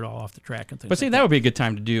get the dirt all off the track and things. but see, like that would be a good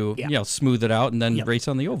time to do, Yeah. Smooth it out and then race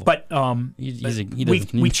on the oval. But he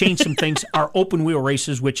we changed some things. Our open wheel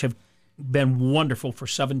races, which have been wonderful for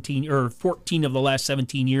 14 of the last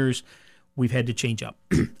 17 years, we've had to change up.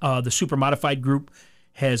 The super modified group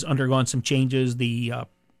has undergone some changes. The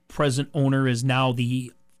present owner is now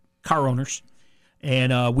the car owners.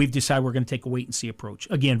 And we've decided we're going to take a wait-and-see approach.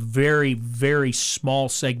 Again, very, very small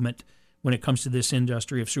segment when it comes to this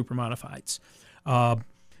industry of super modifieds.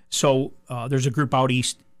 So there's a group out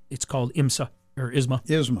east. It's called ISMA.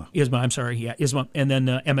 ISMA, I'm sorry. Yeah, ISMA. And then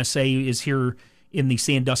MSA is here in the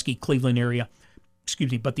Sandusky, Cleveland area.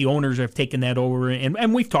 Excuse me. But the owners have taken that over,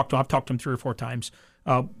 and we've talked to them. I've talked to them 3 or 4 times.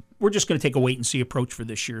 We're just going to take a wait-and-see approach for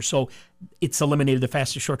this year. So it's eliminated the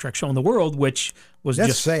fastest short track show in the world, which was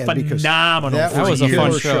just phenomenal. That was a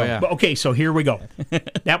fun show, yeah. But, okay, so here we go.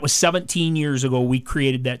 That was 17 years ago we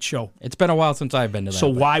created that show. It's been a while since I've been to that. So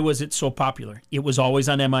why was it so popular? It was always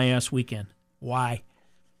on MIS weekend. Why?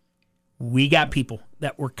 We got people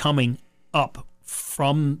that were coming up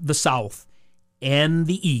from the south and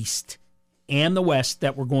the east and the west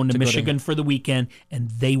that were going to Michigan for the weekend,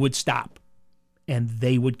 and they would stop. And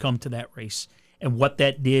they would come to that race. And what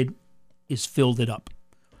that did is filled it up.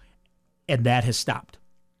 And that has stopped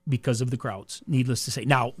because of the crowds, needless to say.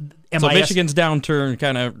 Now, so Michigan's downturn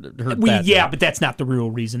kind of hurt that. Yeah, but that's not the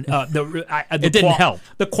real reason. It didn't help.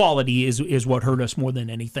 The quality is what hurt us more than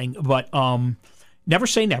anything. But never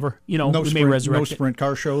say never. We may resurrect no sprint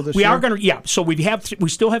car show this year. year? We are going to, yeah. So we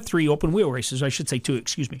still have 3 open wheel races. I should say 2,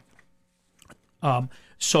 excuse me.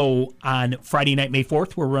 So on Friday night, May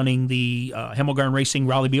 4th, we're running the Hemmelgarn Racing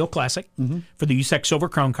Raleigh Beal Classic for the USAC Silver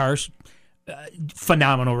Crown cars.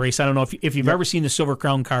 Phenomenal race. I don't know if you've ever seen the Silver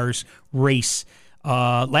Crown cars race.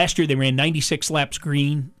 Last year they ran 96 laps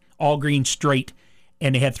green, all green straight,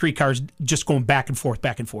 and they had 3 cars just going back and forth,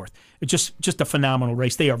 back and forth. It's just a phenomenal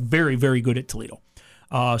race. They are very, very good at Toledo.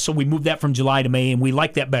 So we moved that from July to May, and we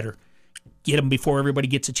like that better. Get them before everybody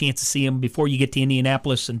gets a chance to see them, before you get to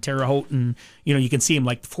Indianapolis and Terre Haute, and you can see them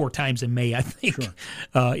like 4 times in May, I think,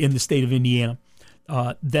 in the state of Indiana.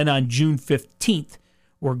 Then on June 15th,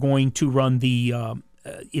 we're going to run the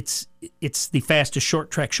it's the fastest short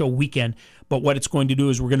track show weekend. But what it's going to do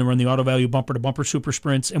is we're going to run the Auto Value Bumper to Bumper Super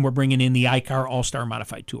Sprints, and we're bringing in the iCar All-Star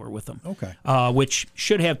Modified Tour with them. Okay. Which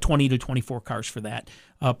should have 20 to 24 cars for that.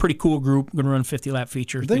 Pretty cool group. Going to run 50-lap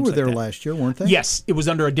features. They were like there that. last year, weren't they? Yes, it was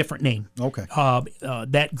under a different name. Okay.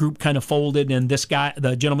 That group kind of folded, and this guy,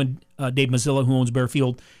 the gentleman, Dave Mazzilla, who owns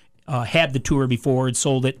Bearfield, had the tour before and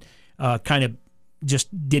sold it, kind of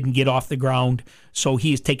just didn't get off the ground. So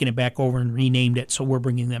he has taken it back over and renamed it, so we're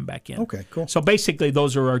bringing them back in. Okay, cool. So basically,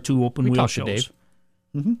 those are our 2 open wheel shows. Dave.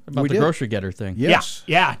 About the grocery getter thing. Yes.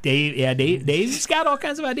 Yeah, Dave. Yeah, Dave's got all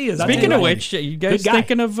kinds of ideas. Speaking of which, you guys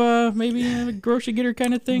thinking of maybe a grocery getter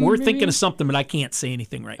kind of thing? We're thinking of something, but I can't say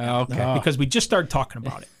anything right now. Okay. Because we just started talking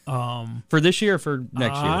about it. For this year or for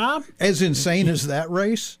next year? As insane as that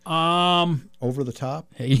race? Over the top?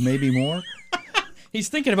 Maybe more? He's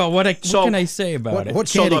thinking about what can I say about it? What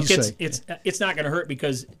can he say? It's not going to hurt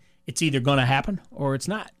because it's either going to happen or it's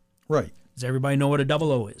not. Right. Does everybody know what a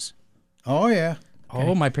 00 is? Oh, yeah. Okay.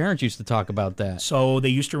 Oh, my parents used to talk about that. So they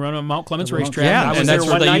used to run on Mount Clemens Racetrack. Yeah, and that's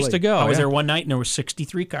where they used to go. I was there one night, and there were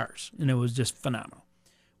 63 cars, and it was just phenomenal.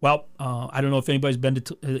 Well, I don't know if anybody's been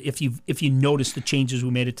to if you noticed the changes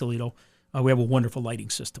we made at Toledo. We have a wonderful lighting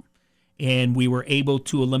system, and we were able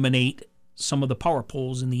to eliminate some of the power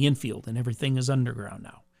poles in the infield, and everything is underground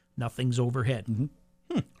now. Nothing's overhead.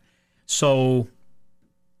 Mm-hmm. So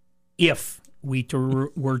if we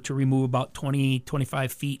were to remove about 20,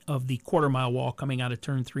 25 feet of the quarter-mile wall coming out of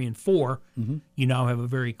turn 3 and 4, you now have a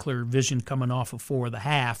very clear vision coming off of 4 of the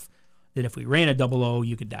half that if we ran a 00,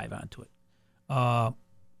 you could dive onto it. And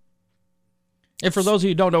for those of you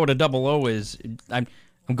who don't know what a 00 is, I'm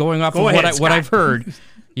going off what I've heard.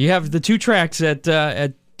 You have the 2 tracks at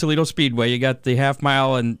Toledo Speedway. You got the half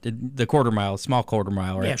mile and the quarter mile, small quarter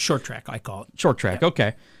mile, right? Yeah, short track, I call it. Short track,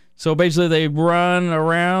 okay. So basically they run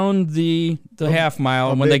around the half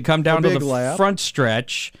mile, and when they come down to the front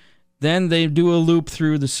stretch, then they do a loop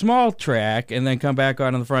through the small track and then come back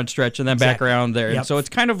on the front stretch and then back around there. Yep. So it's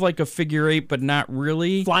kind of like a figure 8, but not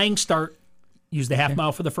really. Flying start. Use the half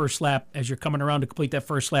mile for the first lap. As you're coming around to complete that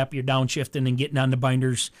first lap, you're downshifting and getting on the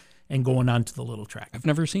binders and going on to the little track. I've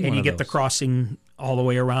never seen one of those. And you get the crossing all the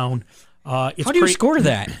way around. How do you score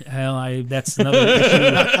that? Well, that's another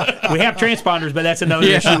issue. We have transponders, but that's another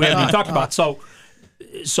issue we haven't even talked about.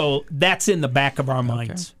 So that's in the back of our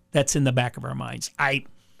minds. Okay. That's in the back of our minds.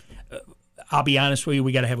 I'll be honest with you,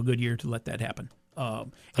 we got to have a good year to let that happen.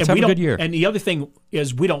 Let's have a good year. And the other thing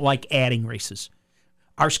is we don't like adding races.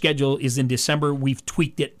 Our schedule is in December. We've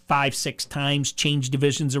tweaked it 5-6 times, changed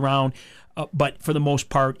divisions around, but for the most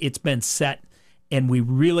part, it's been set, and we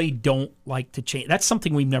really don't like to change. That's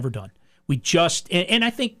something we've never done. We just, and I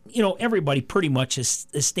think, everybody pretty much has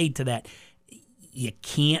stayed to that. You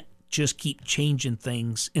can't just keep changing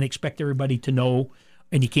things and expect everybody to know,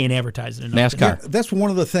 and you can't advertise it enough. NASCAR. Yeah, that's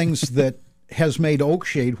one of the things that has made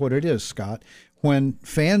Oakshade what it is, Scott. When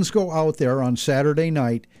fans go out there on Saturday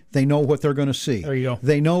night, they know what they're going to see. There you go.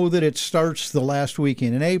 They know that it starts the last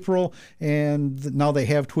weekend in April, and now they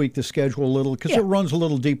have tweaked the schedule a little because it runs a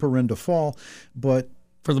little deeper into fall. But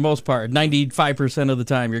for the most part, 95% of the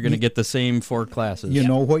time, you're going to get the same 4 classes. You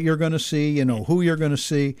know what you're going to see, you know who you're going to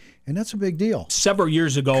see, and that's a big deal. Several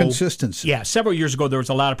years ago, consistency. Yeah, several years ago, there was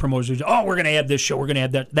a lot of promoters who said, we're going to add this show, we're going to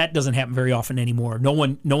add that. That doesn't happen very often anymore. No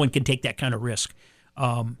one can take that kind of risk.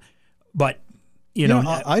 But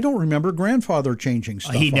I don't remember grandfather changing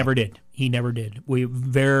stuff. He never did. We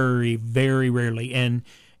very, very rarely, and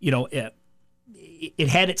it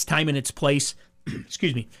had its time and its place.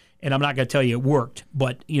 Excuse me. And I'm not going to tell you it worked,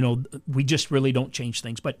 but we just really don't change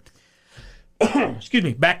things. But excuse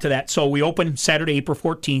me, back to that. So we open Saturday, April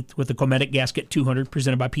 14th with the Cometic Gasket 200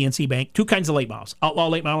 presented by PNC Bank. 2 kinds of late models: Outlaw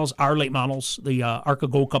late models, our late models, the ARCA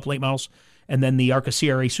Gold Cup late models, and then the ARCA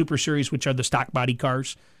CRA Super Series, which are the stock body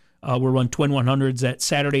cars. We'll run Twin 100s at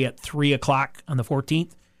Saturday at 3 o'clock on the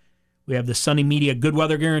 14th. We have the Sunny Media Good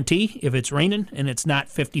Weather Guarantee. If it's raining and it's not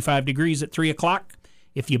 55 degrees at 3 o'clock,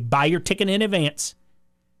 if you buy your ticket in advance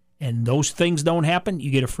and those things don't happen,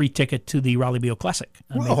 you get a free ticket to the Raleigh Beal Classic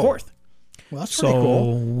on May 4th. Well, that's pretty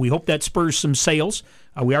cool. We hope that spurs some sales.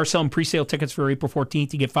 We are selling pre-sale tickets for April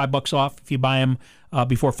 14th. You get $5 off if you buy them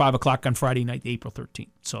before 5 o'clock on Friday night, April 13th.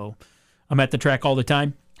 So I'm at the track all the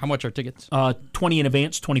time. How much are tickets? 20 in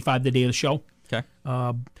advance, 25 the day of the show. Okay.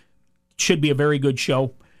 Should be a very good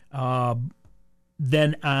show.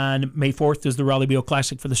 Then on May 4th is the Raleigh Beal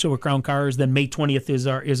Classic for the Silver Crown cars. Then May 20th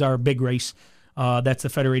is our big race. That's the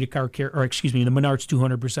Federated Car Care, the Menards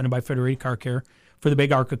 200 presented by Federated Car Care for the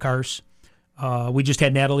big ARCA cars. We just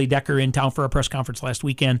had Natalie Decker in town for a press conference last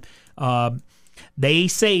weekend. They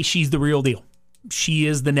say she's the real deal. She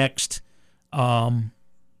is the next Danica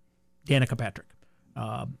Patrick.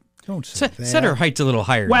 Don't say that. Set her height a little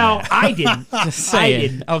higher. Well, I didn't. I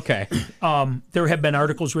didn't. Okay. There have been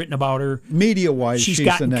articles written about her. Media-wise, she's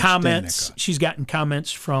gotten the next comments. Danica. She's gotten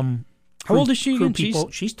comments from How old is she again? people.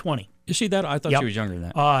 She's 20. Is she that? I thought she was younger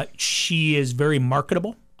than that. She is very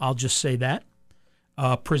marketable. I'll just say that.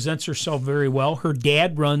 Presents herself very well. Her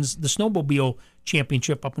dad runs the snowmobile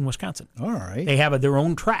championship up in Wisconsin. All right. They have their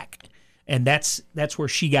own track, and that's where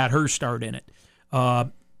she got her start in it.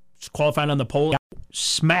 Qualified on the pole, got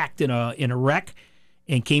smacked in a wreck,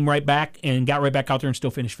 and came right back and got right back out there and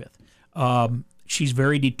still finished 5th. She's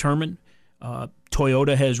very determined.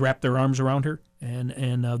 Toyota has wrapped their arms around her,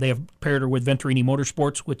 and they have paired her with Venturini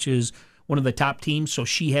Motorsports, which is one of the top teams. So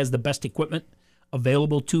she has the best equipment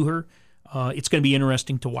available to her. It's going to be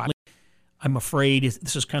interesting to watch. I'm afraid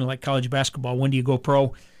this is kind of like college basketball. When do you go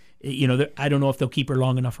pro? I don't know if they'll keep her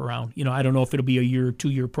long enough around. I don't know if it'll be a year or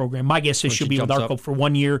 2-year program. My guess is she'll be with ARCO for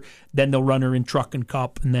 1 year, then they'll run her in Truck and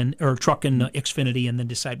Cup, or Truck and Xfinity, and then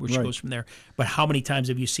decide where she goes from there. But how many times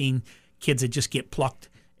have you seen kids that just get plucked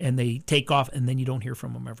and they take off and then you don't hear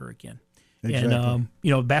from them ever again? Exactly.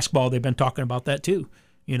 And basketball, they've been talking about that too.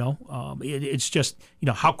 It's just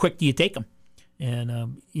how quick do you take them?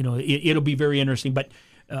 And it'll be very interesting. But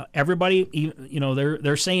everybody,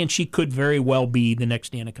 they're saying she could very well be the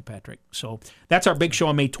next Danica Patrick. So that's our big show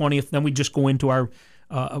on May 20th. Then we just go into our,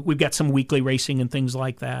 we've got some weekly racing and things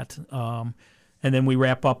like that. And then we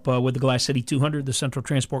wrap up with the Glass City 200, the Central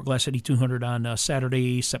Transport Glass City 200 on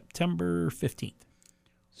Saturday, September 15th.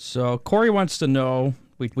 So Corey wants to know,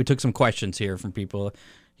 we took some questions here from people.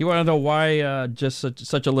 You want to know why just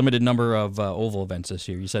such a limited number of oval events this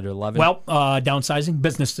year? You said 11? Well, downsizing,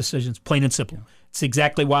 business decisions, plain and simple. Yeah. It's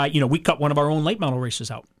exactly why, we cut one of our own late model races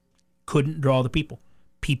out. Couldn't draw the people.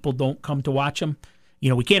 People don't come to watch them.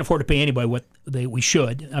 We can't afford to pay anybody what we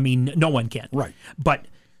should. I mean, no one can. Right. But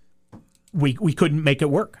we couldn't make it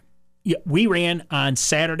work. We ran on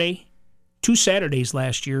Saturday, 2 Saturdays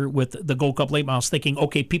last year with the Gold Cup late models, thinking,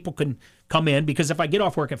 okay, people can come in, because if I get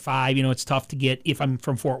off work at 5, it's tough to get if I'm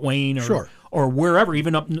from Fort Wayne or wherever,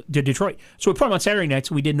 even up to Detroit. So we put them on Saturday nights,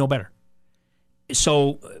 and we did no better.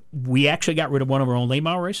 So we actually got rid of one of our own late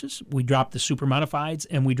model races. We dropped the Super Modifieds,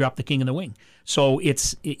 and we dropped the King of the Wing. So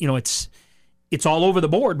it's all over the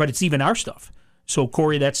board, but it's even our stuff. So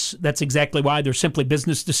Corey, that's exactly why. They're simply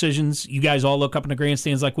business decisions. You guys all look up in the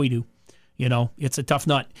grandstands like we do. It's a tough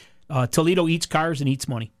nut. Toledo eats cars and eats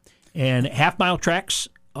money, and half-mile tracks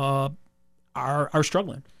are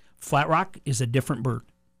struggling. Flat Rock is a different bird.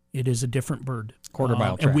 It is a different bird.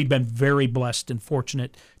 Quarter-mile track. And we've been very blessed and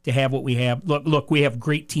fortunate to have what we have. Look, we have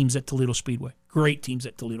great teams at Toledo Speedway. Great teams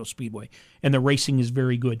at Toledo Speedway. And the racing is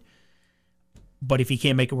very good. But if you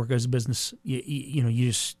can't make it work as a business, you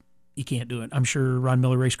can't do it. I'm sure Ron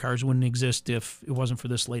Miller Race Cars wouldn't exist if it wasn't for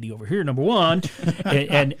this lady over here, number one.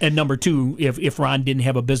 and number two, if Ron didn't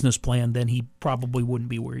have a business plan, then he probably wouldn't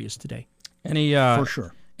be where he is today. For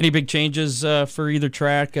sure. Any big changes for either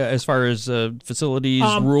track as far as facilities,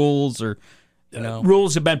 rules, or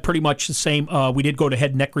rules have been pretty much the same. We did go to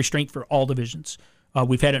head and neck restraint for all divisions.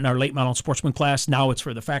 We've had it in our late model sportsman class. Now it's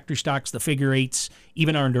for the factory stocks, the figure eights,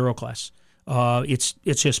 even our enduro class. It's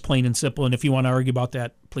just plain and simple. And if you want to argue about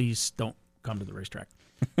that, please don't come to the racetrack.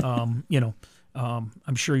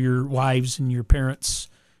 I'm sure your wives and your parents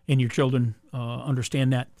and your children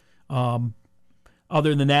understand that.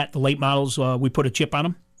 Other than that, the late models, we put a chip on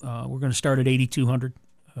them. We're going to start at 8,200.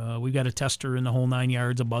 We've got a tester in the whole 9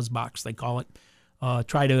 yards, a buzz box they call it.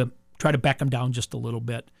 Try to back them down just a little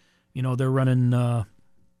bit. They're running,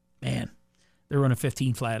 they're running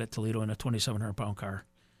 15 flat at Toledo in a 2,700-pound car.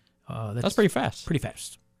 That's pretty fast. Pretty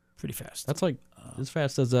fast. That's like as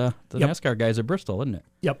fast as the NASCAR guys at Bristol, isn't it?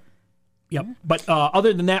 Yep. But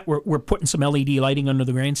other than that, we're putting some LED lighting under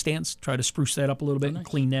the grandstands. Try to spruce that up a little bit and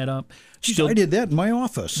clean that up. I did that in my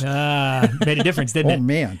office. Made a difference, didn't it? Oh,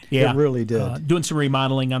 man. Yeah. It really did. Doing some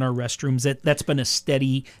remodeling on our restrooms. That's been a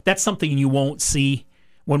steady. That's something you won't see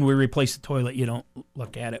when we replace the toilet. You don't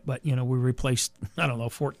look at it. But, we replaced,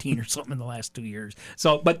 14 or something in the last 2 years.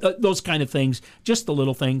 So, but those kind of things, just the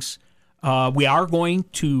little things. We are going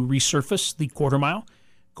to resurface the quarter mile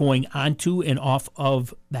going onto and off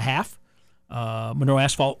of the half. Monroe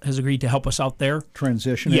Asphalt has agreed to help us out there.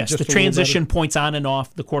 Transition? Yes, the transition points on and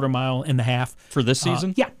off the quarter mile and the half. For this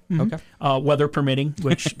season? Yeah. Mm-hmm. Okay. Weather permitting,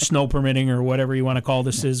 which snow permitting or whatever you want to call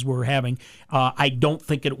this is, we're having. I don't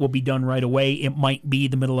think it will be done right away. It might be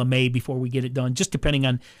the middle of May before we get it done, just depending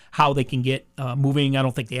on how they can get moving. I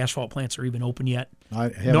don't think the asphalt plants are even open yet.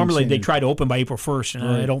 Normally they try to open by April 1st, and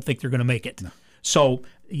I don't think they're going to make it. No. So,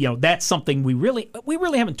 that's something we really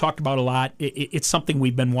haven't talked about a lot. It's something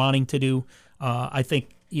we've been wanting to do. I think,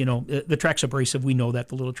 the track's abrasive. We know that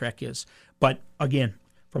the little track is. But, again,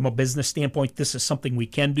 from a business standpoint, this is something we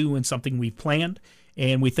can do and something we've planned,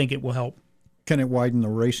 and we think it will help. Can it widen the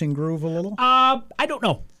racing groove a little? I don't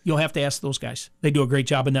know. You'll have to ask those guys. They do a great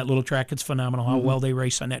job in that little track. It's phenomenal how well they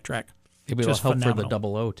race on that track. Maybe it'll help for the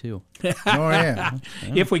 00 too. Oh, yeah.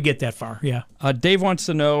 If we get that far, yeah. Dave wants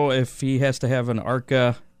to know if he has to have an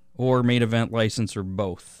ARCA or main event license or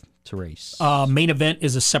both to race. Main event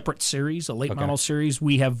is a separate series, a late model series.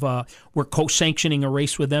 We have we're co-sanctioning a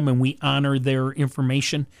race with them, and we honor their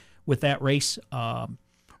information with that race.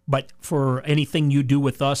 But for anything you do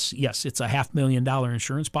with us, yes, it's a $500,000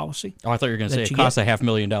 insurance policy. Oh, I thought you were going to say it costs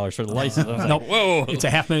 $500,000 for the license. No, whoa, it's a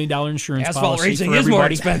 $500,000 insurance Asphalt policy. racing for is everybody.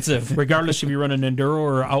 more expensive. Regardless if you run an enduro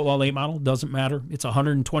or outlaw late model, doesn't matter. It's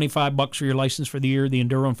 $125 for your license for the year. The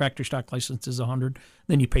enduro and factory stock license is $100.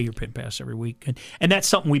 Then you pay your pit pass every week, and that's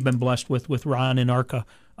something we've been blessed with Ron and ARCA.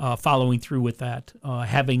 Following through with that,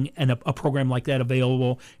 having a program like that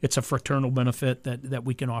available, it's a fraternal benefit that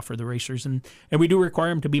we can offer the racers, and we do require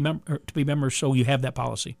them to be members, so you have that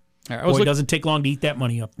policy. It doesn't take long to eat that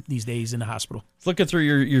money up these days in the hospital. Looking through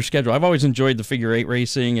your schedule, I've always enjoyed the figure eight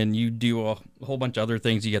racing, and you do a whole bunch of other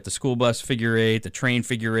things. You got the school bus figure eight, the train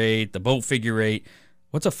figure eight, the boat figure eight.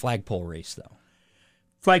 What's a flagpole race, though?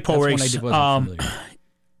 Flagpole race. That's one I wasn't familiar.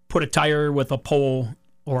 Put a tire with a pole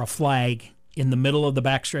or a flag in the middle of the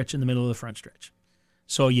backstretch, in the middle of the front stretch.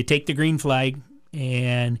 So you take the green flag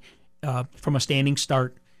and from a standing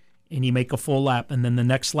start, and you make a full lap. And then the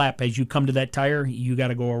next lap, as you come to that tire, you got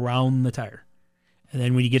to go around the tire. And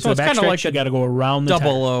then when you get to the backstretch, like you got to go around the tire.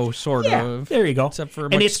 00 sort of. There you go. Except for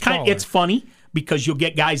and it's funny because you'll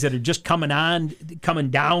get guys that are just coming down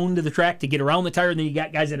to the track to get around the tire, and then you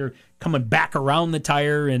got guys that are coming back around the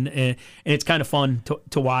tire, and it's kind of fun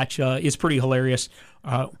to watch. It's pretty hilarious.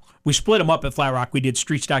 We split them up at Flat Rock. We did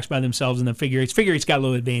street stocks by themselves and then figure eights. Figure eights got a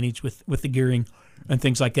little advantage with the gearing and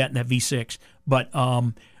things like that in that V6. But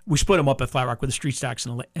we split them up at Flat Rock with the street stocks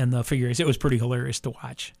and the figure eights. It was pretty hilarious to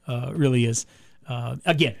watch. It really is.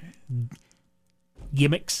 Again,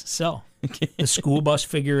 gimmicks sell. The school bus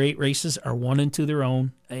figure eight races are one into their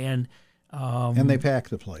own, and they pack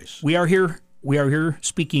the place. We are here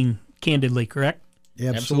speaking candidly, correct?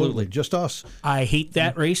 Absolutely. Just us. I hate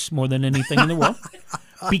that race more than anything in the world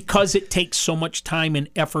because it takes so much time and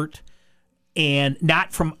effort, and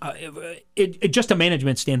not from just a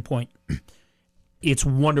management standpoint. it's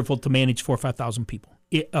wonderful to manage 4,000 or 5,000 people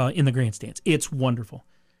in the grandstands. It's wonderful.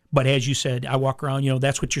 But as you said, I walk around,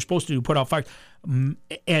 that's what you're supposed to do, put out fires.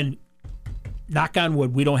 And knock on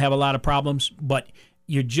wood, we don't have a lot of problems, but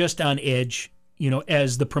you're just on edge,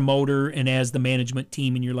 as the promoter and as the management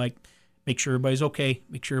team, and you're like, make sure everybody's okay,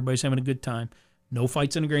 make sure everybody's having a good time. No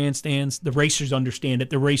fights in the grandstands. The racers understand it.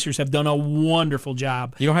 The racers have done a wonderful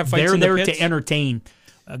job. You don't have fights They're in the there pits? to entertain.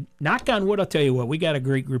 Knock on wood, I'll tell you what, we got a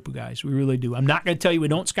great group of guys. We really do. I'm not going to tell you we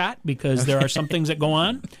don't, Scott, because there are some things that go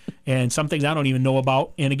on and some things I don't even know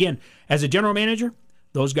about. And again, as a general manager,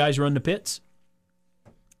 those guys run the pits.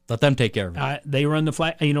 Let them take care of it. They run the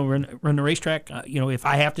flat, run the racetrack. If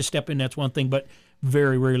I have to step in, that's one thing, but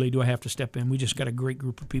very rarely do I have to step in. We just got a great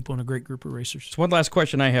group of people and a great group of racers. So one last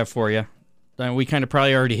question I have for you. We kind of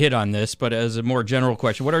probably already hit on this, but as a more general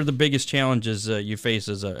question, what are the biggest challenges you face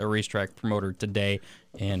as a racetrack promoter today,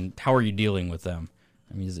 and how are you dealing with them?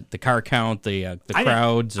 I mean, is it the car count, the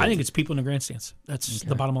crowds? I think it's people in the grandstands. That's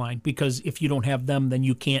the bottom line, because if you don't have them, then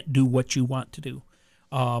you can't do what you want to do.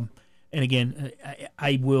 And again,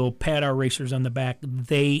 I will pat our racers on the back.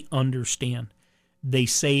 They understand. They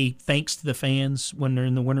say thanks to the fans when they're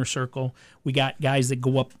in the winner's circle. We got guys that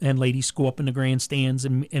go up, and ladies go up in the grandstands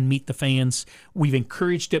and meet the fans. We've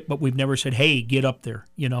encouraged it, but we've never said, hey, get up there,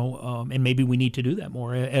 and maybe we need to do that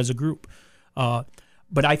more as a group.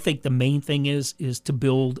 But I think the main thing is to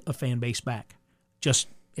build a fan base back, just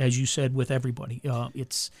as you said with everybody.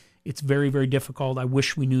 It's very, very difficult. I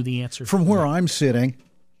wish we knew the answer. From where I'm sitting,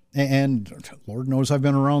 and Lord knows I've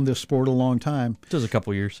been around this sport a long time. Just a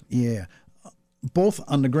couple years. Yeah. Both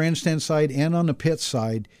on the grandstand side and on the pit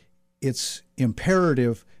side, it's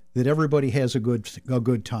imperative that everybody has a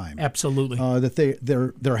good time. Absolutely. That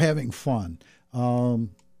they're having fun.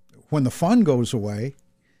 When the fun goes away,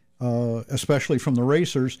 especially from the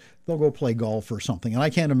racers, they'll go play golf or something. And I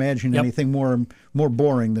can't imagine anything more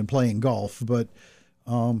boring than playing golf. But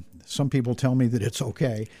some people tell me that it's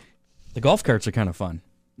okay. The golf carts are kind of fun.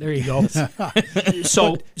 There you go.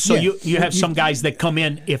 You have some guys that come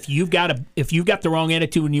in. If you've got the wrong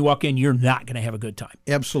attitude when you walk in, you're not going to have a good time.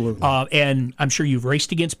 Absolutely. And I'm sure you've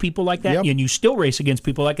raced against people like that, and you still race against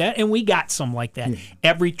people like that. And we got some like that. Yeah.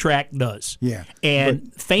 Every track does. Yeah.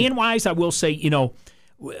 And fan wise, I will say,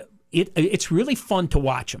 it's really fun to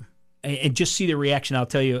watch them and just see their reaction. I'll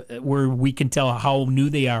tell you where we can tell how new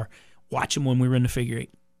they are. Watch them when we run the figure eight.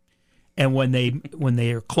 And when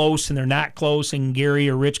they are close and they're not close, and Gary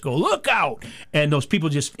or Rich go, look out, and those people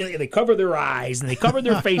just, they cover their eyes and they cover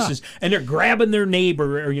their faces, and they're grabbing their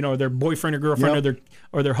neighbor or their boyfriend or girlfriend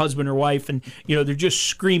or their husband or wife, and they're just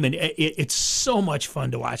screaming. It's so much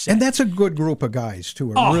fun to watch that. And that's a good group of guys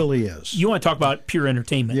too. It really is. You want to talk about pure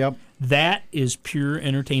entertainment? Yep. That is pure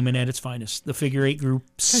entertainment at its finest. The figure eight group,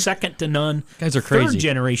 second to none. Guys are crazy. Third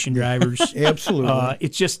generation drivers. Absolutely.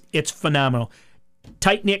 It's phenomenal.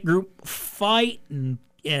 Tight knit group, fight and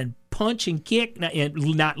punch and kick,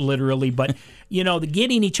 not literally, but the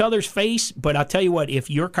get in each other's face. But I'll tell you what, if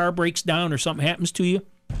your car breaks down or something happens to you,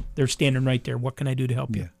 they're standing right there. What can I do to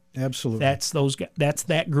help you? Yeah, absolutely. That's those guys. That's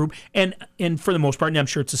that group, and for the most part, and I'm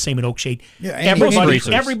sure it's the same at Oakshade. Yeah,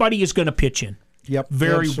 everybody is going to pitch in. Yep.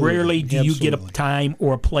 Very absolutely. rarely do you get a Absolutely. time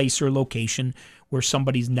or a place or location where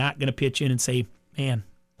somebody's not going to pitch in and say, "Man,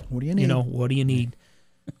 what do you need? What do you need?"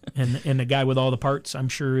 And the guy with all the parts, I'm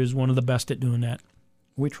sure, is one of the best at doing that.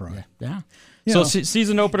 We try. Yeah. So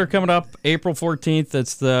season opener coming up April 14th.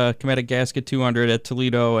 That's the Cometic Gasket 200 at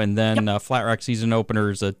Toledo, and then Flat Rock season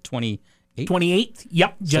openers at 28th.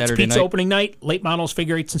 Yep. Jets Saturday Pizza night. opening night. Late models,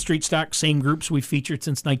 figure eights, and street stock. Same groups we've featured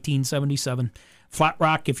since 1977. Flat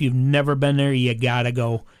Rock, if you've never been there, you got to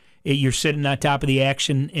go. You're sitting on top of the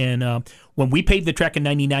action. And when we paved the track in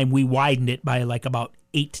 99, we widened it by like about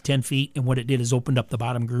 8 to 10 feet. And what it did is opened up the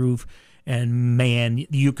bottom groove. And, man,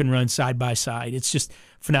 you can run side by side. It's just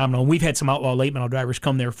phenomenal. We've had some outlaw late model drivers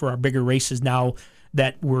come there for our bigger races now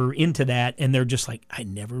that were into that. And they're just like, I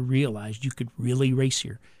never realized you could really race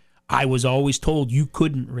here. I was always told you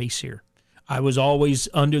couldn't race here. I was always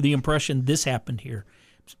under the impression this happened here.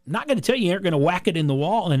 I'm not going to tell you aren't going to whack it in the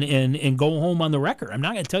wall and go home on the record. I'm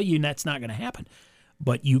not going to tell you that's not going to happen.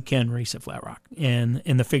 But you can race at Flat Rock. And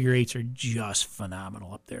the figure eights are just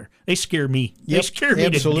phenomenal up there. They scare me. They scare me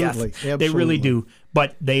to death. Absolutely. They really do.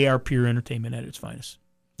 But they are pure entertainment at its finest.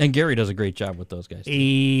 And Gary does a great job with those guys.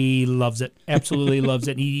 He loves it. Absolutely loves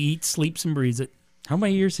it. He eats, sleeps, and breathes it. How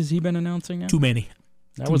many years has he been announcing now? Too many.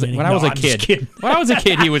 When I was a kid. When I was a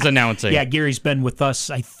kid, he was announcing. Yeah, Gary's been with us,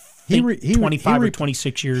 I think, 25 or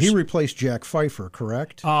 26 years. He replaced Jack Pfeiffer,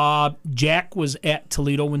 correct? Jack was at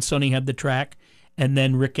Toledo when Sonny had the track, and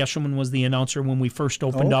then Rick Eshelman was the announcer when we first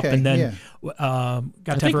opened up, and then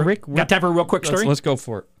got time for a real quick story. Let's go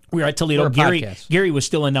for it. We were at Toledo. Gary was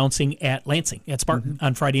still announcing at Lansing at Spartan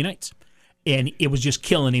on Friday nights, and it was just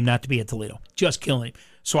killing him not to be at Toledo, just killing him.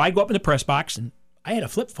 So I go up in the press box, and I had a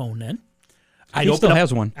flip phone then. He still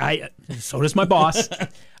has one. So does my boss.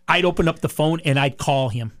 I'd open up the phone and I'd call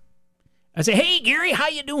him. I say, "Hey, Gary, how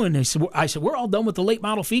you doing?" I said, "We're all done with the late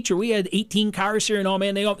model feature. We had 18 cars here, and oh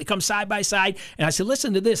man, they come side by side." And I said,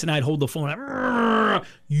 "Listen to this," and I'd hold the phone up,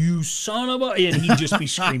 "You son of a," and he'd just be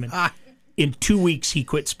screaming. In 2 weeks, he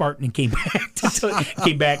quit Spartan and came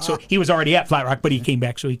back. So he was already at Flat Rock, but he came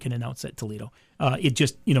back so he can announce at Toledo. It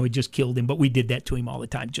just killed him. But we did that to him all the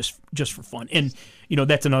time, just for fun. And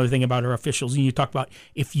that's another thing about our officials. And you talk about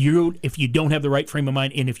if you don't have the right frame of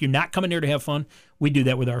mind, and if you're not coming there to have fun, we do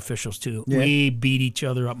that with our officials too. Yeah. We beat each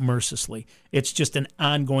other up mercilessly. It's just an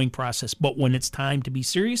ongoing process. But when it's time to be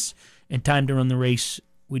serious and time to run the race,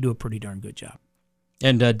 we do a pretty darn good job.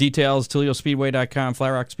 And details, ToledoSpeedway.com,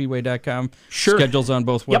 FlatRockSpeedway.com. Sure. Schedules on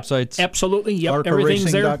both websites. Absolutely. Yep.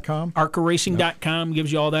 Everything's there. ARCARacing.com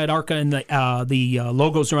gives you all that. ARCA and the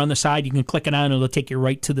logos are on the side. You can click it on. It'll take you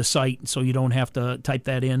right to the site, so you don't have to type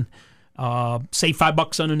that in. Save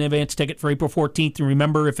 $5 on an advance ticket for April 14th. And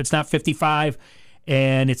remember, if it's not 55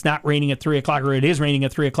 and it's not raining at 3 o'clock, or it is raining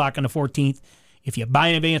at 3 o'clock on the 14th, if you buy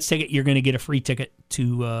an advance ticket, you're going to get a free ticket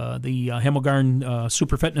to the Hemmelgarn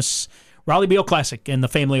Super Fitness Raleigh Beal Classic, and the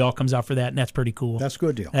family all comes out for that, and that's pretty cool. That's a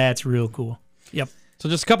good deal. That's real cool. Yep. So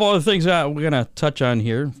just a couple other things we're going to touch on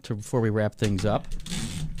here before we wrap things up.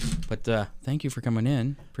 But thank you for coming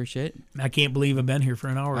in. Appreciate it. I can't believe I've been here for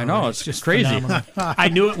an hour. I know. It's just crazy. I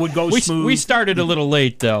knew it would go smooth. We started a little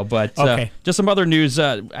late, though, but just some other news.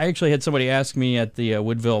 I actually had somebody ask me at the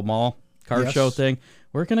Woodville Mall car show thing,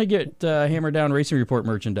 where can I get Hammer Down Racing Report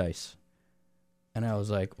merchandise? And I was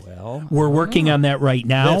like, well, we're working on that right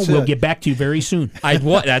now. We'll get back to you very soon.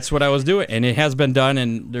 That's what I was doing, and it has been done.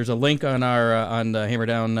 And there's a link on our on the Hammer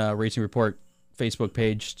Down Racing Report Facebook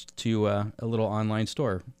page to a little online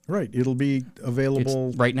store. Right, it'll be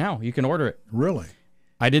available right now. You can order it. Really?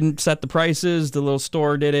 I didn't set the prices. The little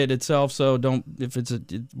store did it itself. So don't if it's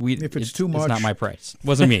too much, it's not my price. It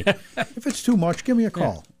wasn't me. If it's too much, give me a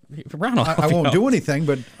call. Yeah. Ronald, I won't do anything,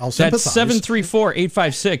 but I'll sympathize. That's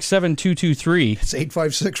 734-856-7223. It's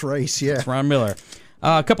 856 race, yeah. It's Ron Miller.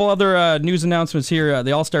 A couple other news announcements here.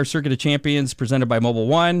 The All-Star Circuit of Champions presented by Mobile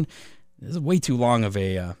One. This is way too long of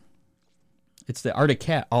a... it's the Arctic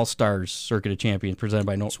Cat All-Stars Circuit of Champions presented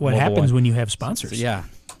by Mobile One. That's what happens when you have sponsors. Yeah.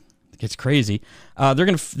 It's crazy. They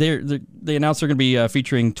announced they're going to be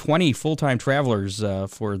featuring 20 full-time travelers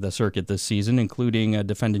for the circuit this season, including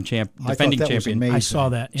defending champion. I saw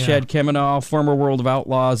that. Yeah. Chad Kemenow, former World of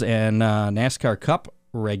Outlaws, and NASCAR Cup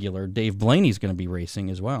regular Dave Blaney is going to be racing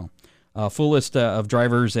as well. Full list of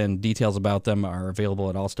drivers and details about them are available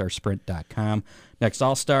at allstarsprint.com. Next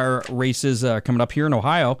All-Star races coming up here in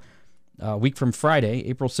Ohio. A week from Friday,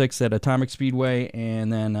 April 6th at Atomic Speedway,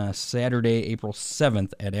 and then Saturday, April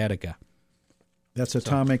 7th at Attica. That's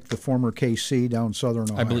Atomic, the former KC down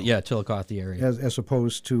southern Ohio. I believe, Chillicothe area. As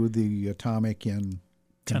opposed to the Atomic in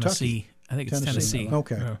Tennessee. I think it's Tennessee.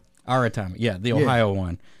 Okay. Yeah. Our Atomic, the Ohio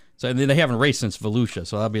one. So they haven't raced since Volusia,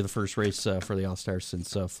 so that'll be the first race for the All-Stars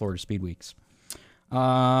since Florida Speed Weeks.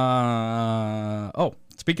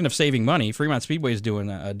 Speaking of saving money, Fremont Speedway is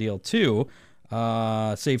doing a deal too.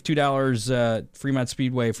 Save $2 at Fremont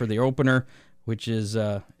Speedway for the opener, which is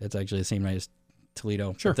it's actually the same night as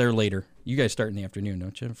Toledo. Sure. But they're later. You guys start in the afternoon,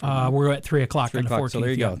 don't you? We're at 3 o'clock on the 14th. So there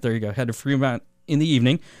you go. There you go. Head to Fremont in the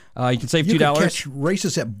evening. You can save $2. You can catch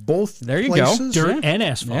races at both places? Dirt and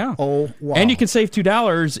asphalt. Yeah. Oh, wow. And you can save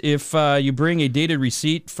 $2 if you bring a dated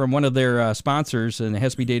receipt from one of their sponsors, and it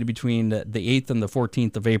has to be dated between the 8th and the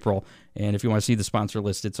 14th of April. And if you want to see the sponsor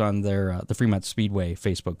list, it's on their the Fremont Speedway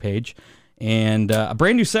Facebook page. And a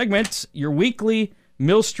brand new segment, your weekly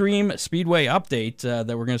Millstream Speedway update that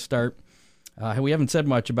we're going to start. We haven't said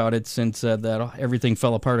much about it since everything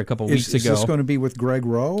fell apart a couple weeks ago. Is this going to be with Greg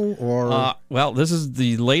Rowe? Or? Well, this is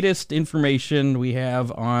the latest information we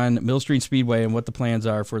have on Millstream Speedway and what the plans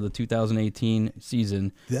are for the 2018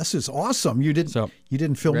 season. This is awesome. You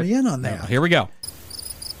didn't fill me in on that. Here we go.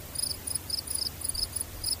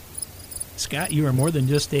 Scott, you are more than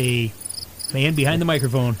just a man behind the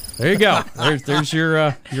microphone. There you go. There's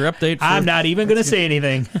your update. I'm not even going to say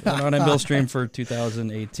anything. On Millstream for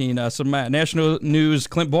 2018. Some national news.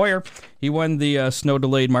 Clint Boyer, he won the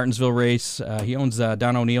snow-delayed Martinsville race. He owns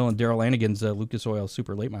Don O'Neill and Darrell Lanigan's Lucas Oil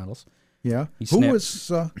Super Late Models. Yeah. Who was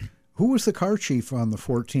the car chief on the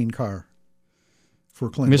 14 car for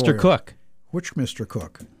Clint Boyer? Mr. Cook. Which Mr.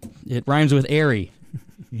 Cook? It rhymes with Airy.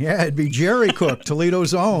 Yeah, it'd be Jerry Cook,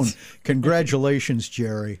 Toledo's own. Congratulations,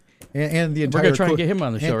 Jerry. And the entire We're going to try and get him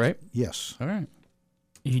on the show, right? Yes. All right.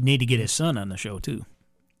 You need to get his son on the show, too.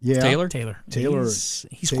 Yeah. Taylor? Taylor. Taylor.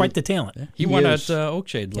 He's quite the talent. Yeah. He He won is. at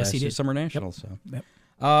Oakshade last he year, did. Summer National. So. Yep.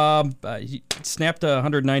 He snapped a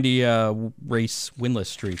 190 race winless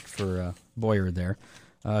streak for Boyer there.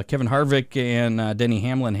 Kevin Harvick and Denny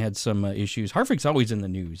Hamlin had some issues. Harvick's always in the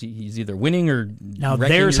news. He's either winning or Now,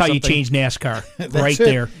 wrecking there's or how you something. change NASCAR. That's right it.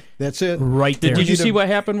 there. That's it. Right there. Did you need see a- what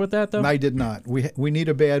happened with that, though? I did not. We need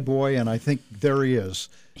a bad boy, and I think there he is.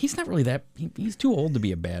 He's not really that. He's too old to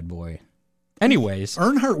be a bad boy. Anyways,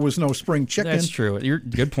 Earnhardt was no spring chicken. that's true.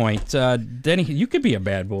 Good point. Denny, you could be a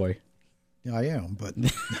bad boy. Yeah, I am, but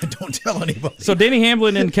don't tell anybody. So Denny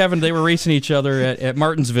Hamlin and Kevin, they were racing each other at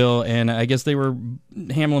Martinsville, and I guess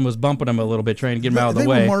Hamlin was bumping him a little bit, trying to get him out of the they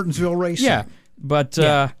way. were Martinsville racing. Yeah, but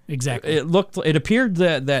exactly. It appeared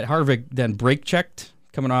that Harvick then brake checked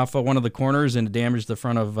coming off one of the corners and damaged the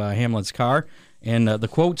front of Hamlin's car. And the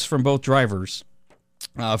quotes from both drivers,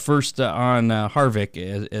 first on Harvick,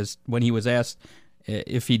 as when he was asked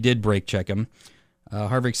if he did brake check him.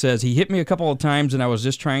 Harvick says, "He hit me a couple of times, and I was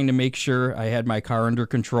just trying to make sure I had my car under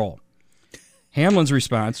control." Hamlin's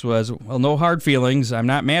response was, "Well, no hard feelings. I'm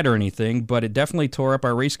not mad or anything, but it definitely tore up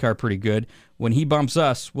our race car pretty good. When he bumps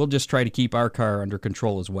us, we'll just try to keep our car under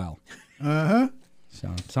control as well." Uh-huh.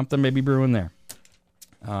 So something may be brewing there.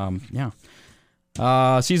 Yeah.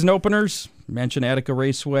 Season openers, mentioned Attica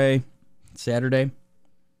Raceway Saturday.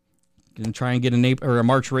 Going to try and get a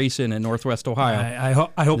March race in Northwest Ohio. I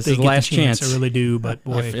hope This they is get the last the chance. chance. I really do, but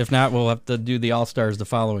boy. If not, we'll have to do the All-Stars the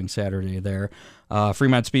following Saturday there.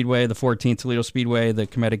 Fremont Speedway, the 14th, Toledo Speedway, the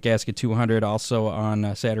Cometic Gasket 200, also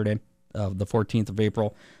on Saturday, the 14th of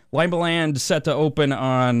April. Limeland set to open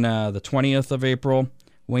on the 20th of April.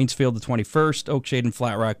 Waynesfield, the 21st. Oakshade and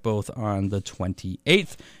Flat Rock, both on the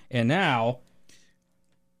 28th. And now...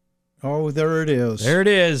 Oh, there it is. There it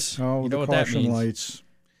is. Oh, you know the what that caution means. lights.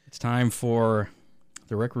 It's time for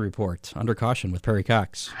the record report. Under caution with Perry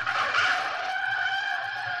Cox.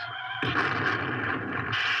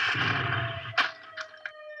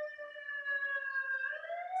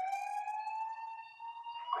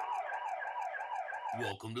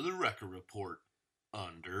 Welcome to the record report.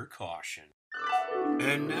 Under caution.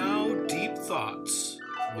 And now, deep thoughts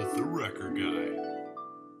with the record guy.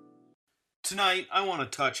 Tonight, I want to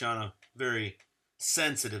touch on a very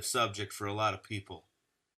sensitive subject for a lot of people.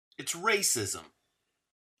 It's racism.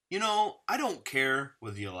 You know, I don't care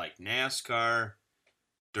whether you like NASCAR,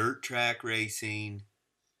 dirt track racing,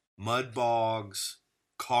 mud bogs,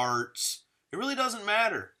 karts. It really doesn't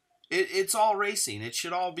matter. It's all racing. It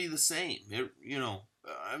should all be the same.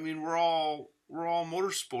 We're all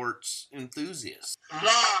motorsports enthusiasts.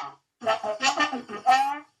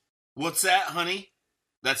 What's that, honey?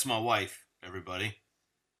 That's my wife, everybody.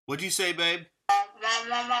 What'd you say, babe?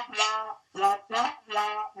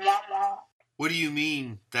 What do you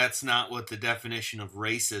mean that's not what the definition of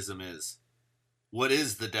racism is? What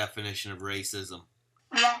is the definition of racism?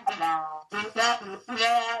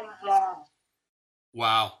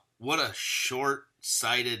 Wow, what a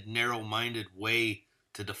short-sighted, narrow-minded way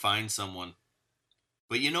to define someone.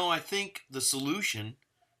 But I think the solution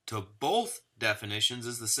to both definitions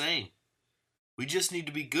is the same. We just need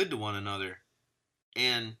to be good to one another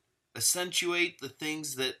and accentuate the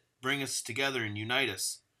things that bring us together and unite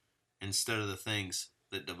us instead of the things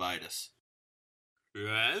that divide us.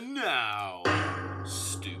 And now,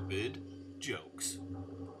 stupid jokes.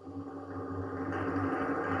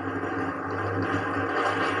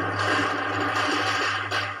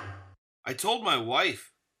 I told my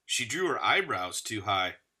wife she drew her eyebrows too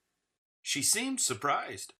high. She seemed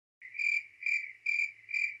surprised.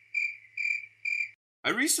 I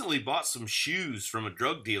recently bought some shoes from a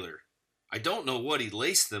drug dealer. I don't know what he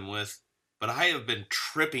laced them with, but I have been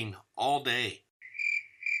tripping all day.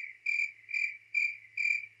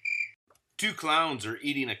 Two clowns are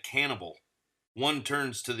eating a cannibal. One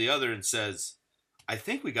turns to the other and says, "I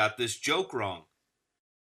think we got this joke wrong."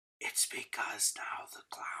 "It's because now the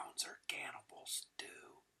clowns are cannibals too."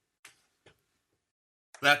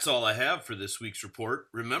 That's all I have for this week's report.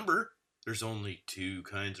 Remember, there's only two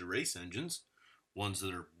kinds of race engines. Ones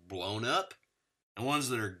that are blown up and ones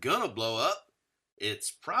that are gonna blow up.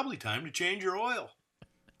 It's probably time to change your oil.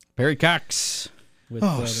 Perry Cox. With,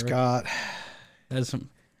 Scott. That's some...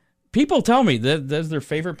 People tell me that's their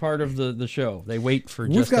favorite part of the show. They wait for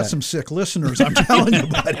We've just got that. some sick listeners, I'm telling you,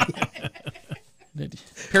 buddy.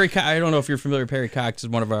 Perry Cox, I don't know if you're familiar with Perry Cox.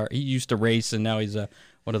 He used to race, and now he's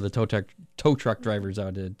one of the tow truck drivers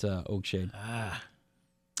out at Oakshade.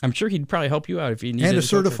 I'm sure he'd probably help you out if you needed And a tow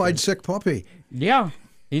truck certified driver. sick puppy. Yeah.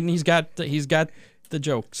 And he's got the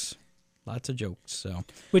jokes. Lots of jokes. So,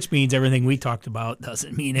 which means everything we talked about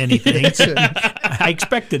doesn't mean anything. I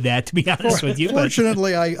expected that, to be honest with you.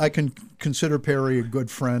 Fortunately, I can consider Perry a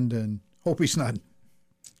good friend and hope he's not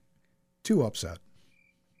too upset.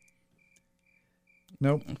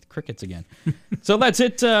 Nope. Crickets again. So that's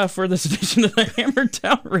it for this edition of the Hammer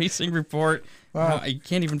Down Racing Report. I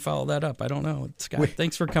can't even follow that up. I don't know. Scott,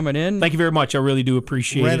 thanks for coming in. Thank you very much. I really do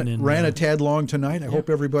appreciate it. Ran a tad long tonight. I hope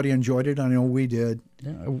everybody enjoyed it. I know we did.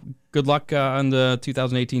 Yeah, good luck on the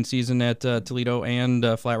 2018 season at Toledo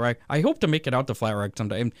and Flat Rock. I hope to make it out to Flat Rock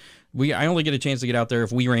sometime. I only get a chance to get out there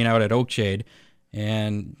if we rain out at Oakshade.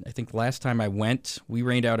 And I think last time I went, we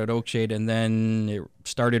rained out at Oakshade, and then it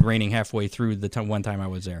started raining halfway through the one time I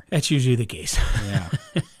was there. That's usually the case. Yeah.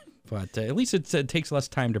 But at least it takes less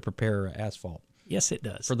time to prepare asphalt. Yes, it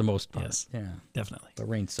does. For the most part. Yes, yeah, definitely. The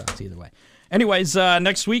rain sucks either way. Anyways,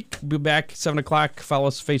 next week, we'll be back 7 o'clock. Follow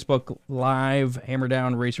us Facebook Live, Hammer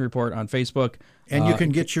Down Racing Report on Facebook. And you can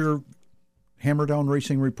get your Hammer Down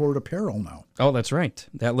Racing Report apparel now. Oh, that's right.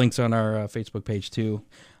 That link's on our Facebook page, too.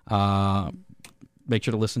 Make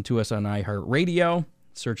sure to listen to us on iHeartRadio.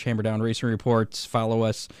 Search Hammer Down Racing Reports. Follow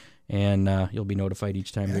us, and you'll be notified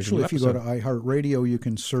each time there's a new episode. If you go to iHeartRadio, you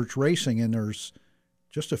can search racing, and there's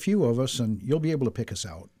just a few of us, and you'll be able to pick us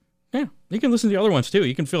out. Yeah, you can listen to the other ones, too.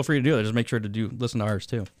 You can feel free to do that. Just make sure to listen to ours,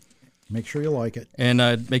 too. Make sure you like it.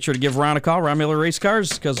 And make sure to give Ron a call, Ron Miller Race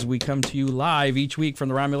Cars, because we come to you live each week from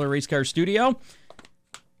the Ron Miller Race Cars studio.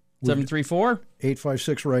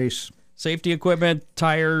 734-856-RACE. Safety equipment,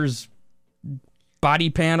 tires, body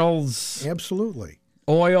panels. Absolutely.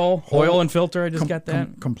 Oil and filter. I just got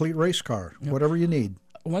that. Complete race car, whatever you need.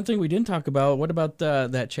 One thing we didn't talk about, what about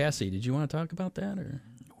that chassis? Did you want to talk about that? Or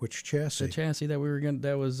which chassis? The chassis that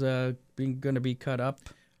was going to be cut up.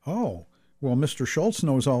 Oh, well, Mr. Schultz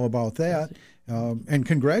knows all about that. And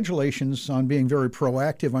congratulations on being very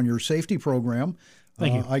proactive on your safety program.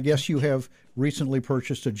 Thank you. I guess you have recently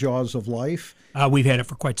purchased a Jaws of Life. We've had it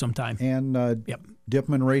for quite some time. And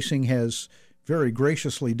Dipman Racing has very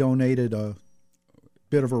graciously donated a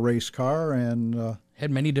bit of a race car, and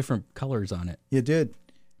had many different colors on it. You did,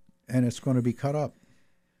 and it's going to be cut up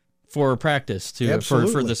for practice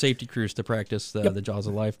for the safety crews to practice the Jaws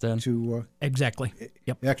of Life. Then to exactly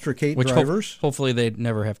extricate drivers. Hopefully, they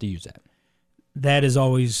never have to use that. That is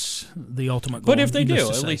always the ultimate goal. But if they do,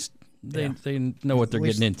 at least they know what they're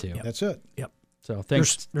getting into. Yep. That's it. Yep. So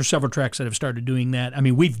thanks. There's several tracks that have started doing that. I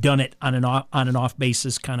mean, we've done it on an off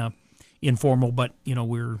basis, kind of informal, but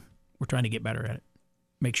we're trying to get better at it.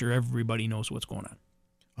 Make sure everybody knows what's going on.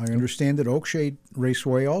 I understand that Oakshade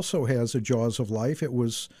Raceway also has a Jaws of Life. It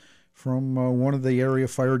was from one of the area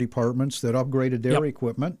fire departments that upgraded their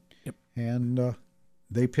equipment, and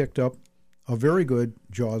they picked up a very good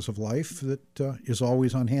Jaws of Life that is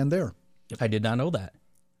always on hand there. I did not know that.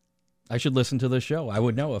 I should listen to the show. I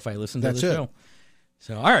would know if I listened to the show.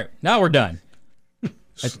 So, all right, now we're done.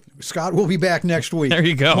 Scott will be back next week. There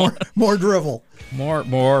you go. More drivel.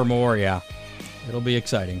 More, yeah. It'll be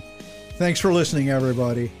exciting. Thanks for listening,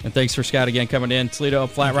 everybody. And thanks for Scott again coming in. Toledo,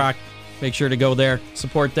 Flat Rock. Make sure to go there.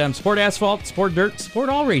 Support them. Support asphalt. Support dirt. Support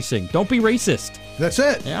all racing. Don't be racist. That's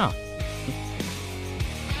it. Yeah.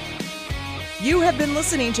 You have been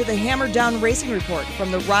listening to the Hammer Down Racing Report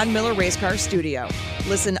from the Ron Miller Race Car Studio.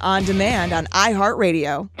 Listen on demand on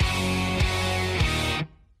iHeartRadio.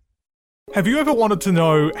 Have you ever wanted to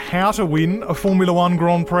know how to win a Formula One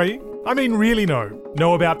Grand Prix? I mean, really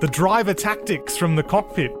know about the driver tactics from the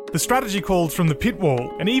cockpit, the strategy calls from the pit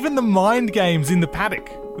wall, and even the mind games in the paddock.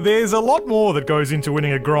 There's a lot more that goes into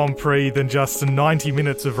winning a Grand Prix than just 90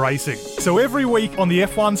 minutes of racing. So every week on the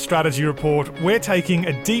F1 Strategy Report, we're taking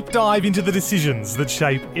a deep dive into the decisions that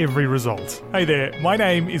shape every result. Hey there, my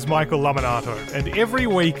name is Michael Laminato, and every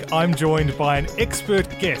week I'm joined by an expert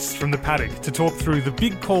guest from the paddock to talk through the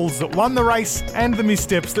big calls that won the race and the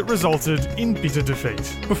missteps that resulted in bitter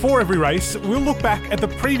defeat. Before every race, we'll look back at the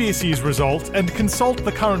previous year's result and consult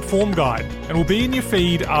the current form guide, and we'll be in your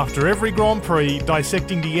feed after every Grand Prix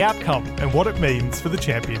dissecting the outcome and what it means for the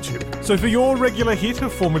championship. So for your regular hit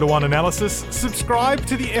of Formula One analysis, subscribe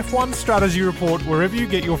to the F1 Strategy Report wherever you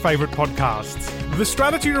get your favourite podcasts. The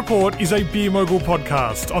Strategy Report is a Beer Mogul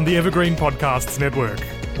podcast on the Evergreen Podcasts Network.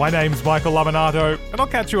 My name's Michael Laminato, and I'll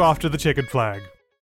catch you after the checkered flag.